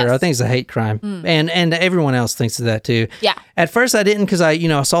only murder, I think it's a hate crime. And everyone else thinks of that too. Yeah. At first I didn't because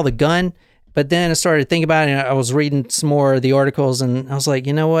I saw the gun, but then I started thinking about it and I was reading some more of the articles and I was like,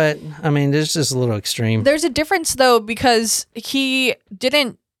 you know what? This is just a little extreme. There's a difference though, because he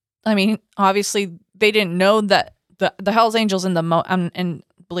didn't, obviously they didn't know that the Hells Angels and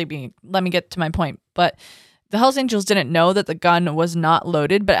believe me, let me get to my point, but the Hells Angels didn't know that the gun was not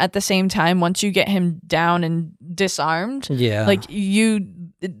loaded, but at the same time, once you get him down and disarmed,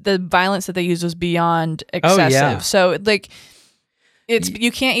 the violence that they used was beyond excessive. Oh, yeah. So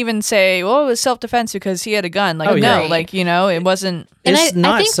you can't even say, well, it was self-defense because he had a gun. It wasn't. And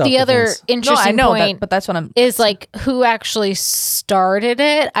I think the other interesting point, but that's what I'm is who actually started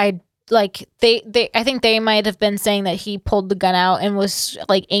it. I think they might have been saying that he pulled the gun out and was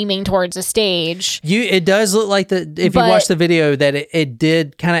aiming towards the stage. It does look like if you watch the video that it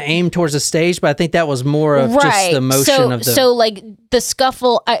did kind of aim towards the stage, but I think that was more of just the motion of the... So the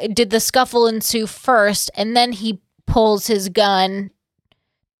scuffle, did the scuffle ensue first and then he pulls his gun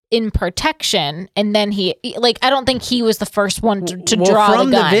in protection, and then he I don't think he was the first one to draw from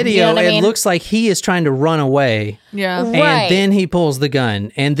the gun. The video, you know it looks like he is trying to run away. Yeah, and then he pulls the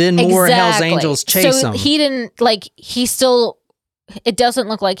gun, and then more Hells Angels chase him. He didn't he still. It doesn't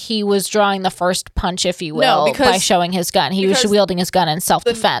look like he was drawing the first punch, if you will, by showing his gun. He was wielding his gun in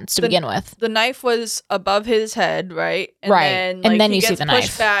self-defense to begin with. The knife was above his head, right? And then you see the knife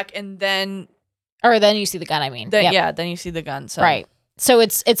pushed back, and then then you see the gun. Then you see the gun. So. Right. So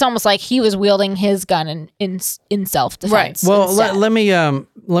it's almost like he was wielding his gun in self-defense. Right. Well, let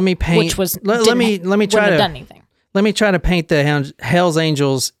me paint. Which was let me try to done anything. Let me try to paint the Hells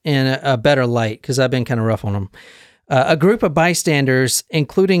Angels in a better light because I've been kind of rough on them. A group of bystanders,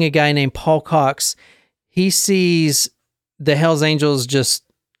 including a guy named Paul Cox, he sees the Hells Angels just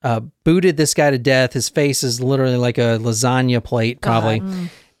booted this guy to death. His face is literally like a lasagna plate, probably.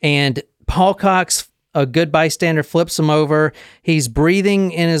 And Paul Cox, a good bystander, flips him over. He's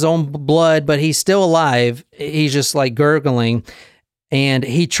breathing in his own blood, but he's still alive. He's just gurgling. And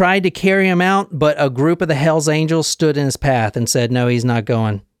he tried to carry him out, but a group of the Hells Angels stood in his path and said, no, he's not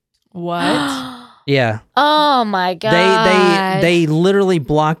going. What? Yeah. Oh my God. They literally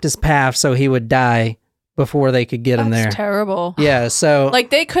blocked his path so he would die before they could get him there. That's terrible. Yeah, so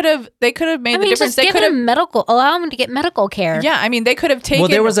they could have made the difference. Just allow him to get medical care. Yeah, they could have taken. Well,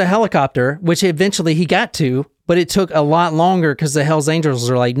 there was a helicopter, which eventually he got to, but it took a lot longer because the Hells Angels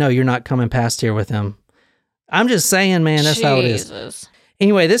were like, no, you're not coming past here with him. I'm just saying, man, that's how it is.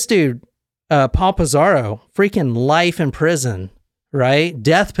 Anyway, this dude, Paul Pizarro, freaking life in prison, right?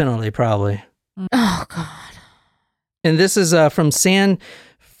 Death penalty, probably. Oh, God. And this is from San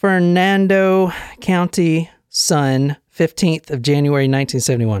Fernando County Sun, 15th of January,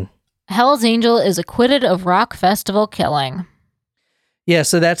 1971. Hell's Angel is acquitted of Rock Festival killing. Yeah,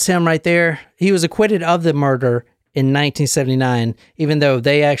 so that's him right there. He was acquitted of the murder in 1979, even though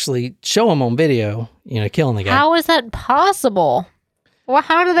they actually show him on video, killing the guy. How is that possible? Well,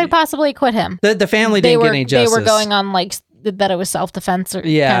 how did they possibly acquit him? The family didn't get any justice. They were going on that it was self-defense or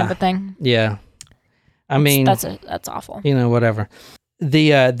Yeah. kind of a thing. Yeah. I mean, that's awful. Whatever.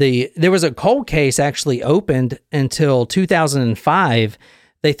 There was a cold case actually opened until 2005.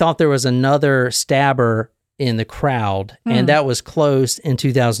 They thought there was another stabber in the crowd, and that was closed in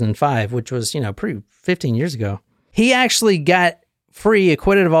 2005, which was, pretty 15 years ago. He actually got free,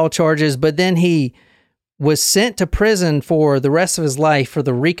 acquitted of all charges, but then he was sent to prison for the rest of his life for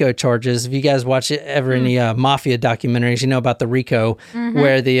the RICO charges. If you guys watch any mafia documentaries, you know about the RICO,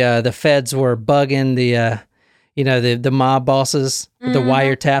 where the feds were bugging the mob bosses with the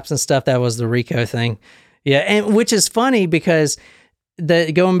wiretaps and stuff. That was the RICO thing. Yeah, and which is funny because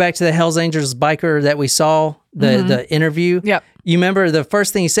going back to the Hells Angels biker that we saw, the interview. Yep. You remember the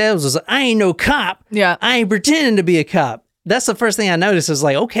first thing he said was, "I ain't no cop. Yeah. I ain't pretending to be a cop." That's the first thing I noticed. Is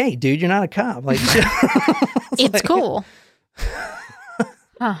like, okay, dude, you're not a cop. Like, it's cool.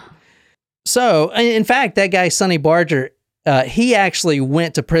 Huh. So, in fact, that guy Sonny Barger, he actually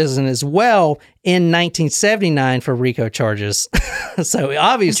went to prison as well in 1979 for RICO charges. So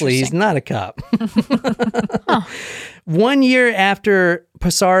obviously, he's not a cop. 1 year after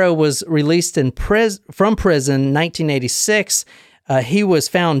Pissarro was released from prison, 1986. He was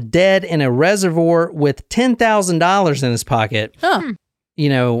found dead in a reservoir with $10,000 in his pocket. Huh.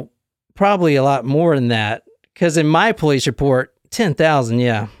 Probably a lot more than that. Because in my police report, 10,000,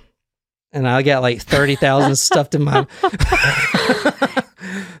 yeah. And I got like 30,000 stuffed in my...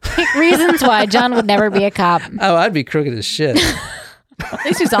 Reasons why John would never be a cop. Oh, I'd be crooked as shit. At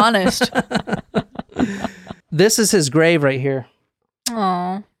least he's honest. This is his grave right here.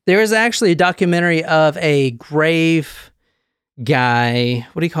 Aw. There is actually a documentary of a grave guy.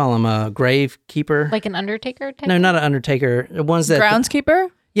 What do you call him? A grave keeper? Like an undertaker type? No, not an undertaker. The ones that Groundskeeper?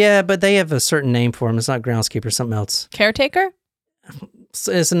 Yeah, but they have a certain name for him. It's not groundskeeper, something else. Caretaker?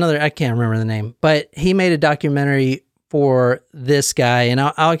 It's another, I can't remember the name. But he made a documentary for this guy, and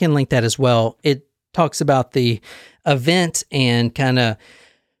I can link that as well. It talks about the event and kind of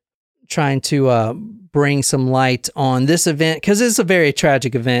trying to bring some light on this event, because it's a very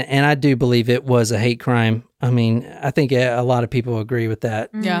tragic event, and I do believe it was a hate crime. I mean, I think a lot of people agree with that.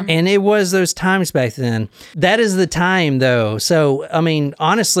 Yeah. And it was those times back then. That is the time, though. So, I mean,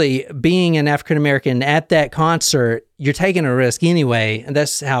 honestly, being an African-American at that concert, you're taking a risk anyway, and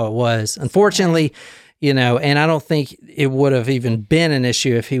that's how it was. Unfortunately, and I don't think it would have even been an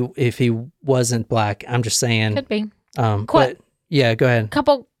issue if he wasn't black. I'm just saying. Could be. But yeah, go ahead.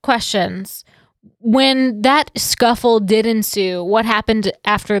 Couple questions. When that scuffle did ensue, what happened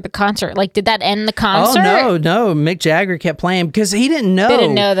after the concert? Like, did that end the concert? Oh, no. Mick Jagger kept playing because he didn't know. They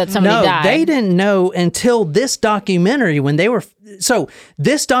didn't know that somebody died. They didn't know until this documentary when they were... So,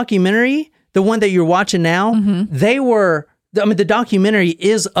 this documentary, the one that you're watching now, the documentary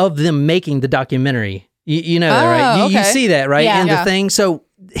is of them making the documentary. You know that, right? You see that, right? Yeah. In the thing. So,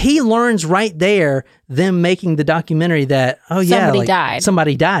 he learns right there, them making the documentary that, somebody died.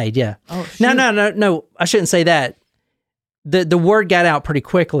 Somebody died, yeah. Oh, shoot. No, I shouldn't say that. The word got out pretty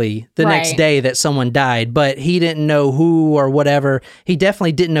quickly the next day that someone died, but he didn't know who or whatever. He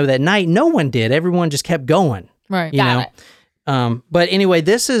definitely didn't know that night. No one did. Everyone just kept going. Right. Got it. But anyway,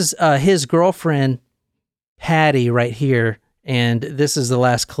 this is his girlfriend, Patty, right here, and this is the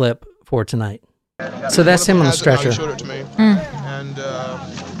last clip for tonight. So that's him on the stretcher. He showed it to me, and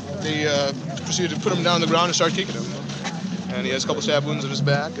they proceeded to put him down on the ground and start kicking him. And he has a couple stab wounds in his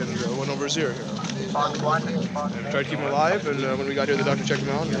back and one over his ear here. And tried to keep him alive, and when we got here, the doctor checked him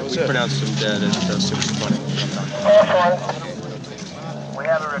out, and that was it. We pronounced him dead at 6:20. We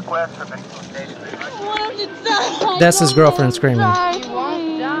have a request for the... That's his girlfriend screaming. He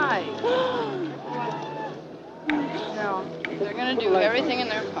won't die. No, they're going to do everything in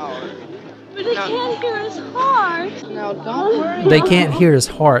their power. But they can't hear his heart. No, don't worry. They can't hear his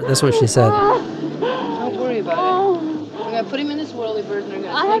heart. That's what she said. Don't worry about it. I'm going to put him in this whirly bird and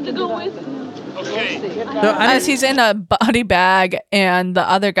I have to go with him. Okay. As he's in a body bag and the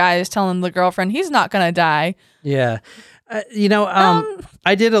other guy is telling the girlfriend he's not going to die. Yeah. I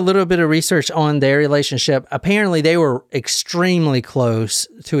did a little bit of research on their relationship. Apparently, they were extremely close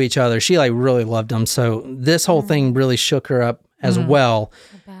to each other. She really loved him. So this whole thing really shook her up as well.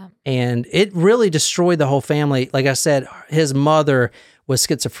 And it really destroyed the whole family. Like I said, his mother was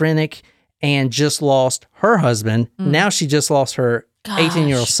schizophrenic and just lost her husband. Now she just lost her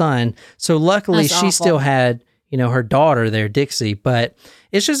 18-year-old son. So luckily she still had, her daughter there, Dixie. But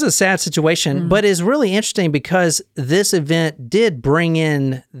it's just a sad situation. But it's really interesting because this event did bring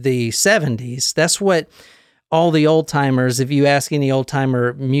in the 70s. That's what all the old timers, if you ask any old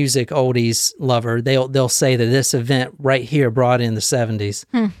timer music oldies lover, they'll say that this event right here brought in the 70s.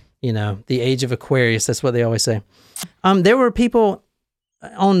 the age of Aquarius. That's what they always say. There were people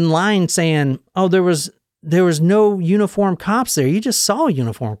online saying, "Oh, there was no uniformed cops there. You just saw a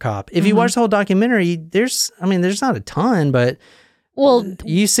uniformed cop." If you watch the whole documentary, there's not a ton, but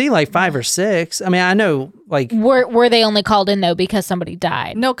you see like 5 or 6. I mean, I know like were they only called in though because somebody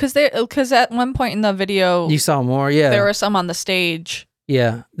died? No, because at one point in the video you saw more. Yeah, there were some on the stage.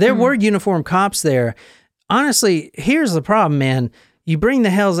 Yeah, there were uniformed cops there. Honestly, here's the problem, man. You bring the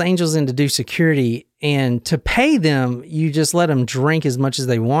Hells Angels in to do security, and to pay them, you just let them drink as much as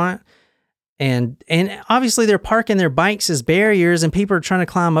they want. And obviously they're parking their bikes as barriers and people are trying to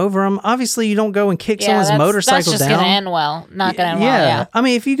climb over them. Obviously you don't go and kick someone's motorcycle down. That's just going to end well. Not going to end well, yeah. I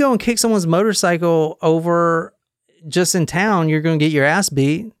mean, if you go and kick someone's motorcycle over just in town, you're going to get your ass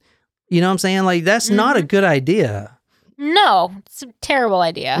beat. You know what I'm saying? Like, that's not a good idea. No, it's a terrible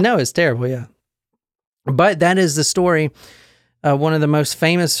idea. No, it's terrible, yeah. But that is the story. One of the most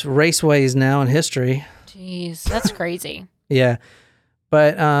famous raceways now in history. Jeez, that's crazy. Yeah.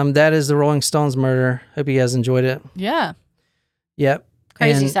 But that is the Rolling Stones murder. Hope you guys enjoyed it. Yeah. Yep.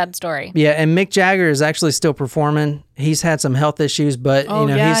 Crazy sad story. Yeah, and Mick Jagger is actually still performing. He's had some health issues, but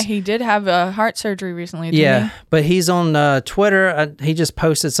he did have a heart surgery recently. Didn't he? But he's on Twitter. He just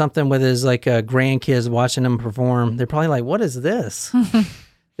posted something with his grandkids watching him perform. They're probably like, "What is this?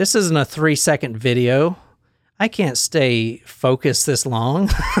 This isn't a 3-second video. I can't stay focused this long.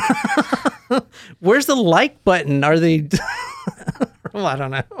 Where's the like button? Are they?" Well, I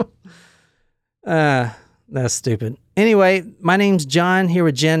don't know. That's stupid. Anyway, my name's John, here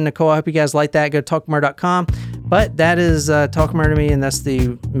with Jen, Nicole. I hope you guys like that. Go to talkmurder.com. But that is Talk Murder Me, and that's the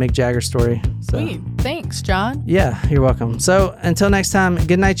Mick Jagger story. So, sweet. Thanks, John. Yeah, you're welcome. So until next time,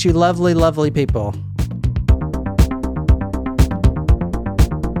 good night, you lovely, lovely people.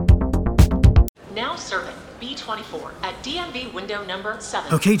 Now serving B24 at DMV window number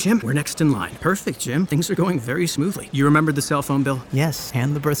 7. Okay, Jim, we're next in line. Perfect, Jim. Things are going very smoothly. You remembered the cell phone bill? Yes,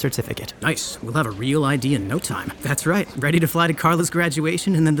 and the birth certificate. Nice. We'll have a real ID in no time. That's right. Ready to fly to Carla's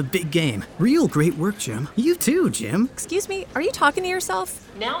graduation and then the big game. Real great work, Jim. You too, Jim. Excuse me, are you talking to yourself?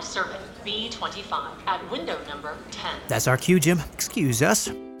 Now serving B25 at window number 10. That's our cue, Jim. Excuse us.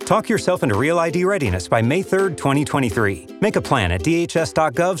 Talk yourself into Real ID readiness by May 3rd, 2023. Make a plan at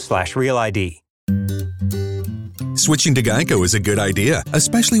dhs.gov/RealID. Switching to Geico is a good idea,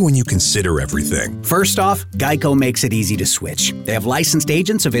 especially when you consider everything. First off, Geico makes it easy to switch. They have licensed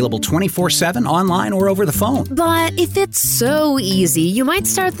agents available 24/7 online or over the phone. But if it's so easy, you might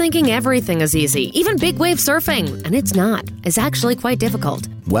start thinking everything is easy, even big wave surfing. And it's not. It's actually quite difficult.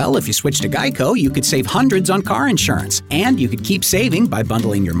 Well, if you switch to Geico, you could save hundreds on car insurance. And you could keep saving by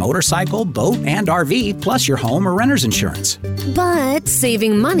bundling your motorcycle, boat, and RV, plus your home or renter's insurance. But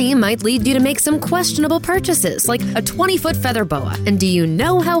saving money might lead you to make some questionable purchases, like a 20-foot feather boa. And do you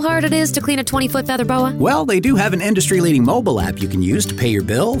know how hard it is to clean a 20-foot feather boa? Well, they do have an industry-leading mobile app you can use to pay your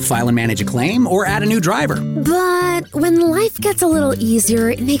bill, file and manage a claim, or add a new driver. But when life gets a little easier,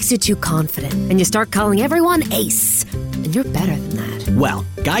 it makes you too confident. And you start calling everyone Ace. And you're better than that. Well,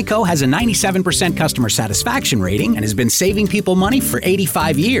 Geico has a 97% customer satisfaction rating and has been saving people money for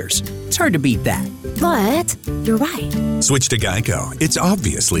 85 years. It's hard to beat that. But you're right. Switch to Geico. It's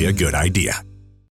obviously a good idea.